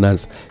on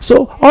finance.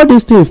 So all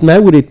these things now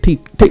we dey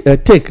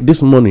take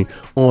this money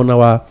on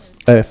our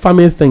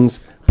farming things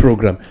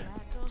program.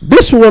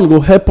 This one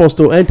will help us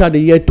to enter the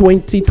year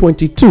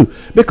 2022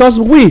 because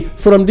we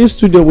from this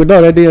studio we don't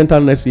already enter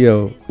next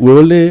year. We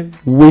only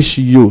wish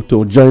you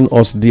to join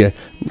us there.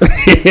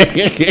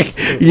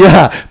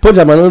 Yeah,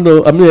 Pojam, I don't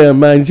know.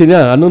 My engineer,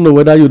 I don't know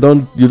whether you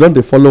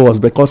don't follow us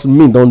because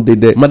me don't dey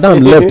there.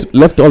 Madam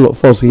left all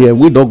of us here.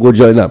 We don't go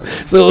join them.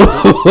 So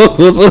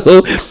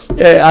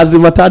as the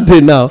matter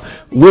day now,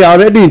 we are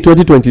already in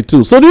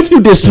 2022. So if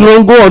you dey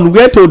strong go on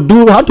how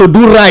to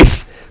do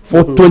rice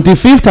for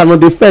 25th and on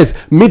the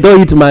 1st, me don't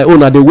eat my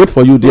own. I dey wait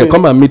for you there.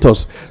 Come and meet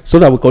us so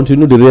that we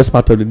continue the rest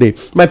part of the day.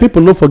 My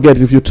people, don't forget,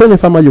 if you train a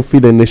farmer, you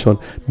feed a nation.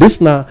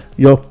 This now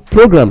your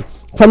program,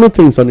 Farming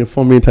Things on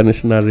Informe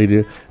International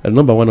Radio,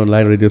 number 1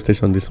 online radio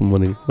station this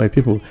morning. My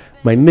people,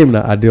 my name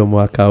na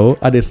Adeomo Akao.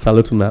 Ade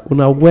salute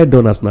una well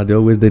done as na they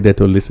always there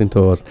to listen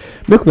to us.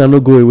 Make una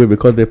no go away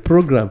because the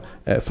program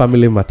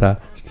Family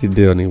Matter still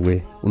there on the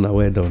way. Una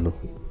well done.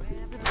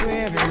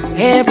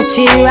 Every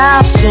tear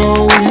I've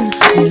sown,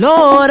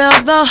 Lord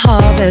of the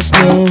harvest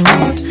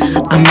knows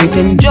I'm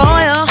reaping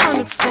joy.